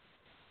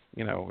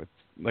it's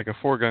like a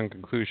foregone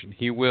conclusion.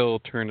 He will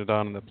turn it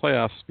on in the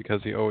playoffs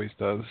because he always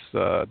does,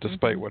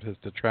 despite what his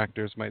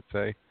detractors might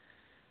say.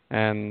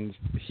 And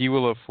he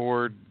will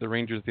afford the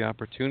Rangers the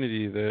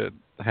opportunity to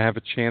have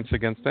a chance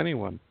against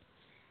anyone.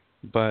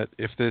 But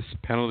if this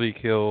penalty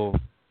kill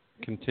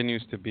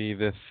continues to be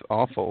this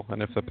awful,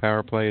 and if the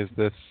power play is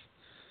this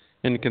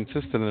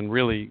inconsistent, and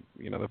really,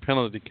 the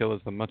penalty kill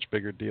is the much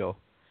bigger deal.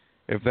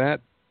 If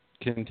that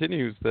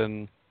continues,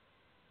 then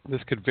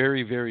this could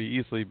very, very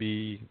easily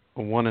be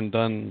a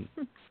one-and-done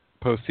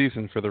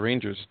postseason for the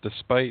Rangers,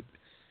 despite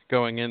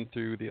going in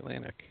through the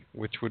Atlantic,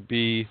 which would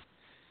be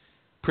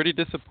pretty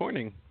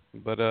disappointing.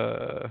 But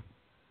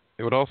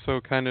it would also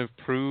kind of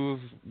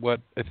prove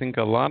what I think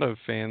a lot of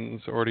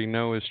fans already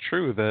know is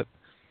true, that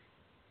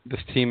this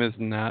team is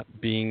not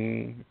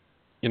being,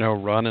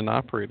 run and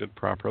operated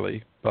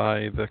properly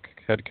by the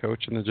head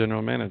coach and the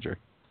general manager.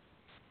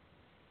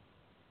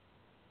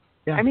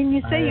 Yeah, I mean,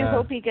 you say you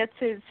hope he gets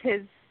his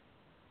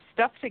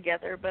stuff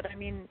together, but I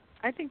mean,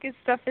 I think his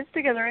stuff is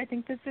together. I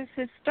think this is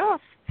his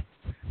stuff.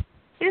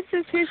 This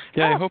is his stuff.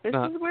 Yeah, I hope this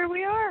not. Is where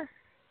we are.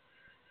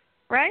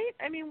 Right?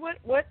 I mean,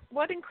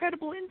 what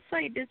incredible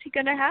insight is he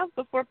going to have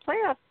before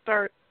playoffs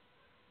start?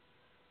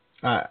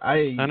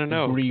 I don't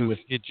know. Agree with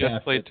he just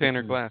Beth played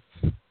Tanner Glass.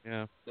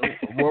 Yeah.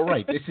 Well,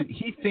 right.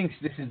 He thinks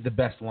this is the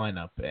best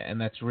lineup, and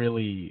that's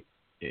really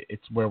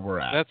it's where we're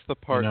at. That's the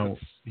part.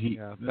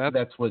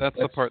 That's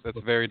the part that's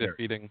very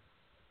defeating.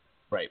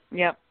 Right.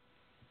 Yep.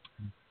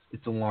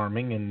 It's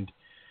alarming, and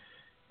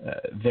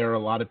there are a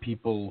lot of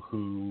people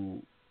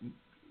who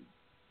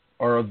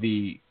are of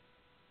the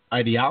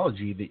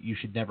ideology that you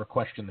should never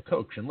question the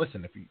coach. And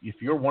listen, if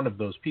you're one of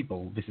those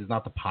people, this is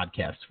not the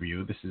podcast for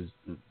you. This is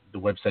the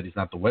website is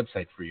not the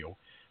website for you.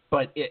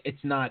 But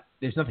it's not.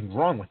 There's nothing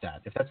wrong with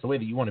that. If that's the way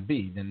that you want to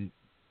be, then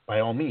by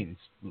all means,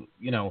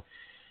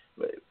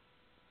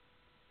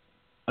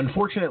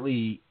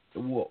 Unfortunately,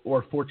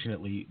 or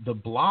fortunately, the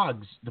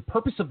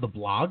purpose of the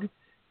blog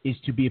is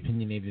to be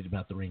opinionated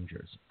about the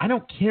Rangers. I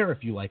don't care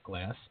if you like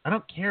Glass. I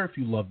don't care if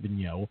you love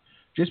Vigneault.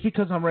 Just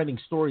because I'm writing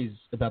stories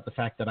about the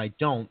fact that I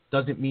don't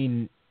doesn't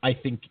mean I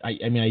think.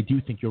 I mean, I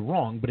do think you're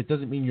wrong, but it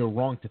doesn't mean you're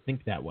wrong to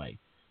think that way.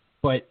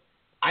 But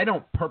I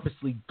don't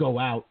purposely go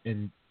out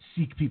and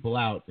seek people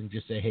out and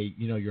just say, hey,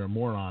 you're a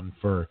moron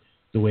for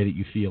the way that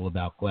you feel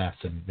about Glass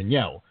and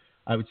Vigneault.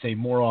 I would say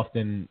more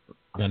often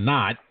than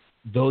not,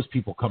 those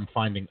people come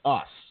finding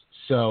us.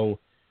 So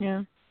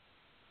yeah,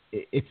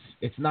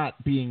 it's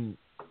not being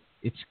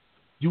it's.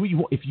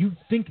 If you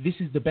think this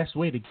is the best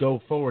way to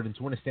go forward and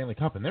to win a Stanley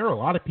Cup, and there are a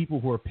lot of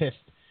people who are pissed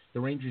the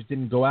Rangers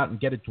didn't go out and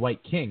get a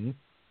Dwight King,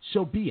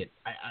 so be it.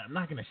 I'm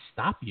not going to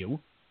stop you.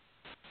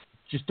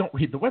 Just don't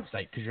read the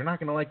website because you're not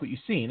going to like what you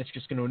see, and it's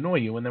just going to annoy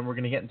you, and then we're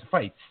going to get into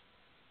fights.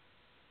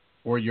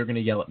 Or you're going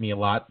to yell at me a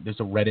lot. There's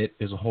a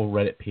whole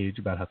Reddit page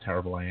about how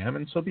terrible I am,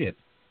 and so be it.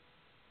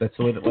 That's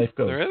the way that life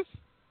goes. There is?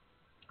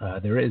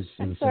 There is.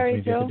 It was sent to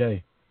me the other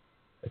day.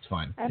 It's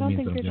fine. I don't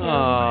think you're doing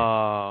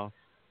it.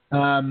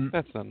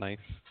 That's not nice.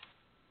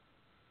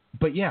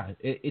 But yeah,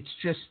 it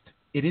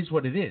is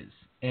what it is.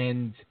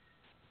 And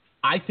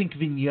I think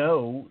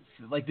Vigneault,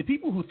 like the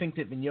people who think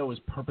that Vigneault is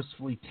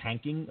purposefully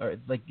tanking, or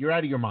like you're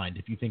out of your mind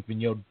if you think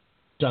Vigneault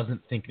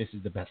doesn't think this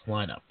is the best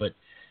lineup. But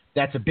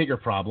that's a bigger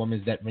problem,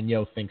 is that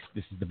Vigneault thinks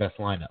this is the best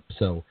lineup.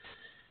 So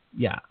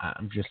yeah,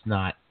 I'm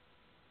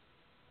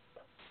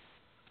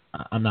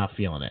not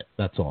feeling it.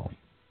 That's all.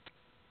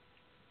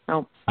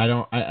 Oh.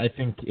 I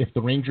think if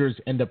the Rangers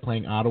end up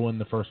playing Ottawa in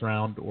the first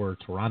round or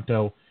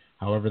Toronto,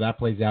 however that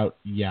plays out,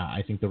 yeah,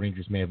 I think the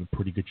Rangers may have a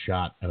pretty good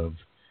shot of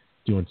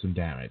doing some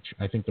damage.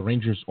 I think the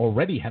Rangers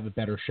already have a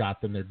better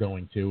shot than they're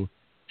going to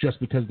just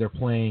because they're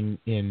playing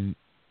in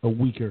a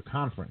weaker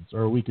conference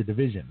or a weaker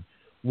division.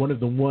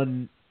 The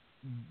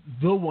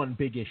one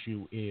big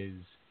issue is,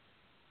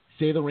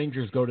 say the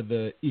Rangers go to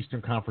the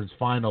Eastern Conference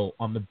Final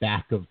on the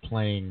back of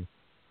playing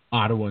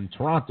Ottawa and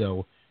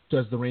Toronto.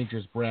 Does the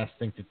Rangers brass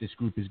think that this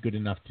group is good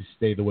enough to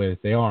stay the way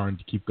that they are and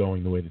to keep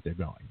going the way that they're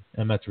going?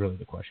 And that's really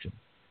the question.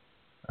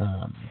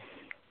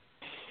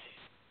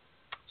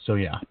 So,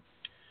 yeah.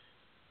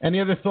 Any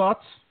other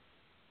thoughts?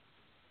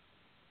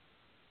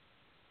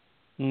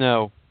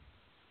 No.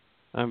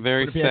 I'm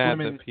very sad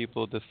that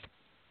people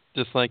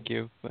dislike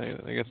you.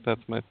 I guess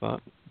that's my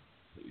thought.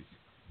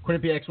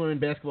 Quinnipiac's women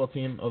basketball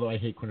team, although I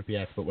hate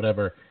Quinnipiac, but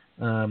whatever,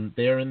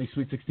 they are in the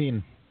Sweet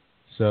 16.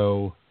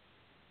 So,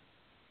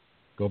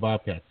 go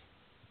Bobcats.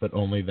 But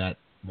only that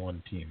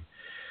one team.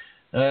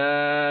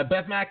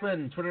 Beth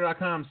Macklin,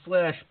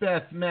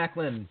 twitter.com/Beth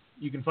Macklin.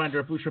 You can find her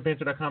at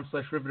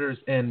blueshirtpanther.com/Riveters,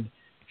 and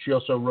she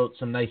also wrote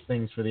some nice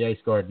things for the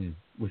Ice Garden,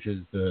 which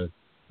is the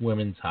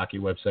women's hockey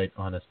website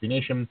on SB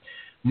Nation.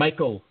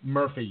 Michael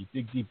Murphy,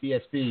 Dig Deep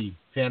BSB,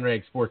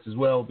 FanRag Sports as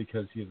well,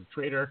 because he is a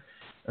trader.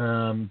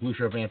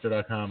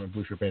 BlueShirtPanther.com and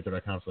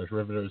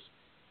BlueShirtPanther.com/Riveters.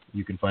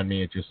 You can find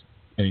me at just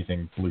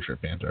anything Blue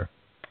Shirt Panther.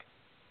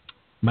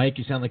 Mike,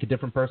 you sound like a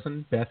different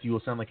person. Beth, you will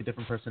sound like a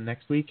different person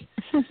next week.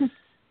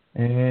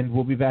 And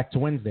we'll be back to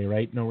Wednesday,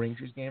 right? No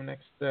Rangers game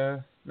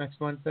next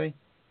Wednesday?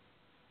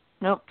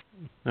 Nope.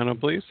 I don't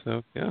believe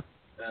so, yeah.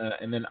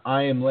 And then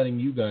I am letting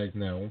you guys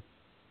know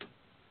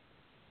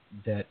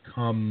that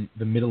come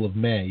the middle of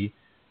May,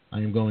 I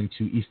am going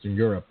to Eastern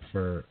Europe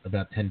for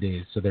about 10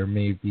 days, so there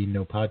may be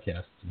no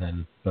podcasts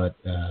then. But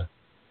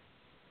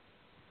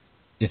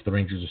if the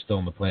Rangers are still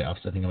in the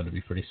playoffs, I think I'm going to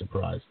be pretty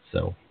surprised.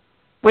 So,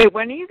 wait,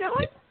 when are you going?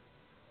 Yeah.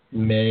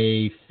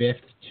 May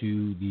 5th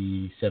to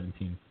the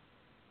 17th.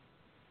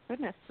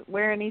 Goodness.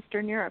 Where in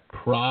Eastern Europe?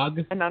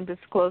 Prague. An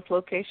undisclosed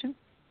location?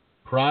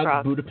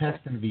 Prague,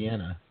 Budapest, and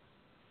Vienna.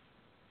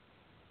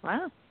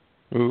 Wow.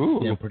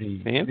 Ooh, yeah,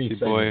 pretty fancy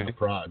excited boy. about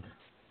Prague.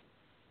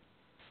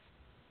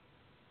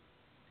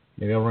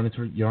 Maybe I'll run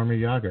into Jaromir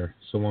Jagr,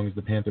 so long as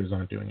the Panthers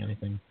aren't doing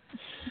anything.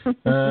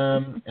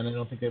 And I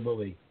don't think they will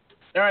be.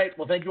 All right.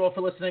 Well, thank you all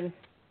for listening.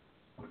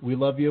 We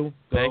love you.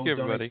 Thank you,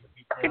 everybody.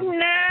 Good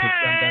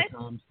night.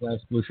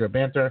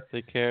 Patreon.com/BlueShirtBanter.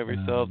 Take care of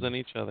yourselves and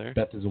each other.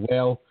 Beth is a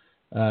whale.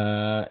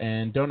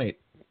 And donate.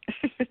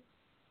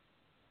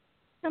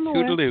 I'm a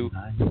whale. Toodaloo.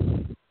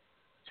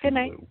 Good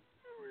night.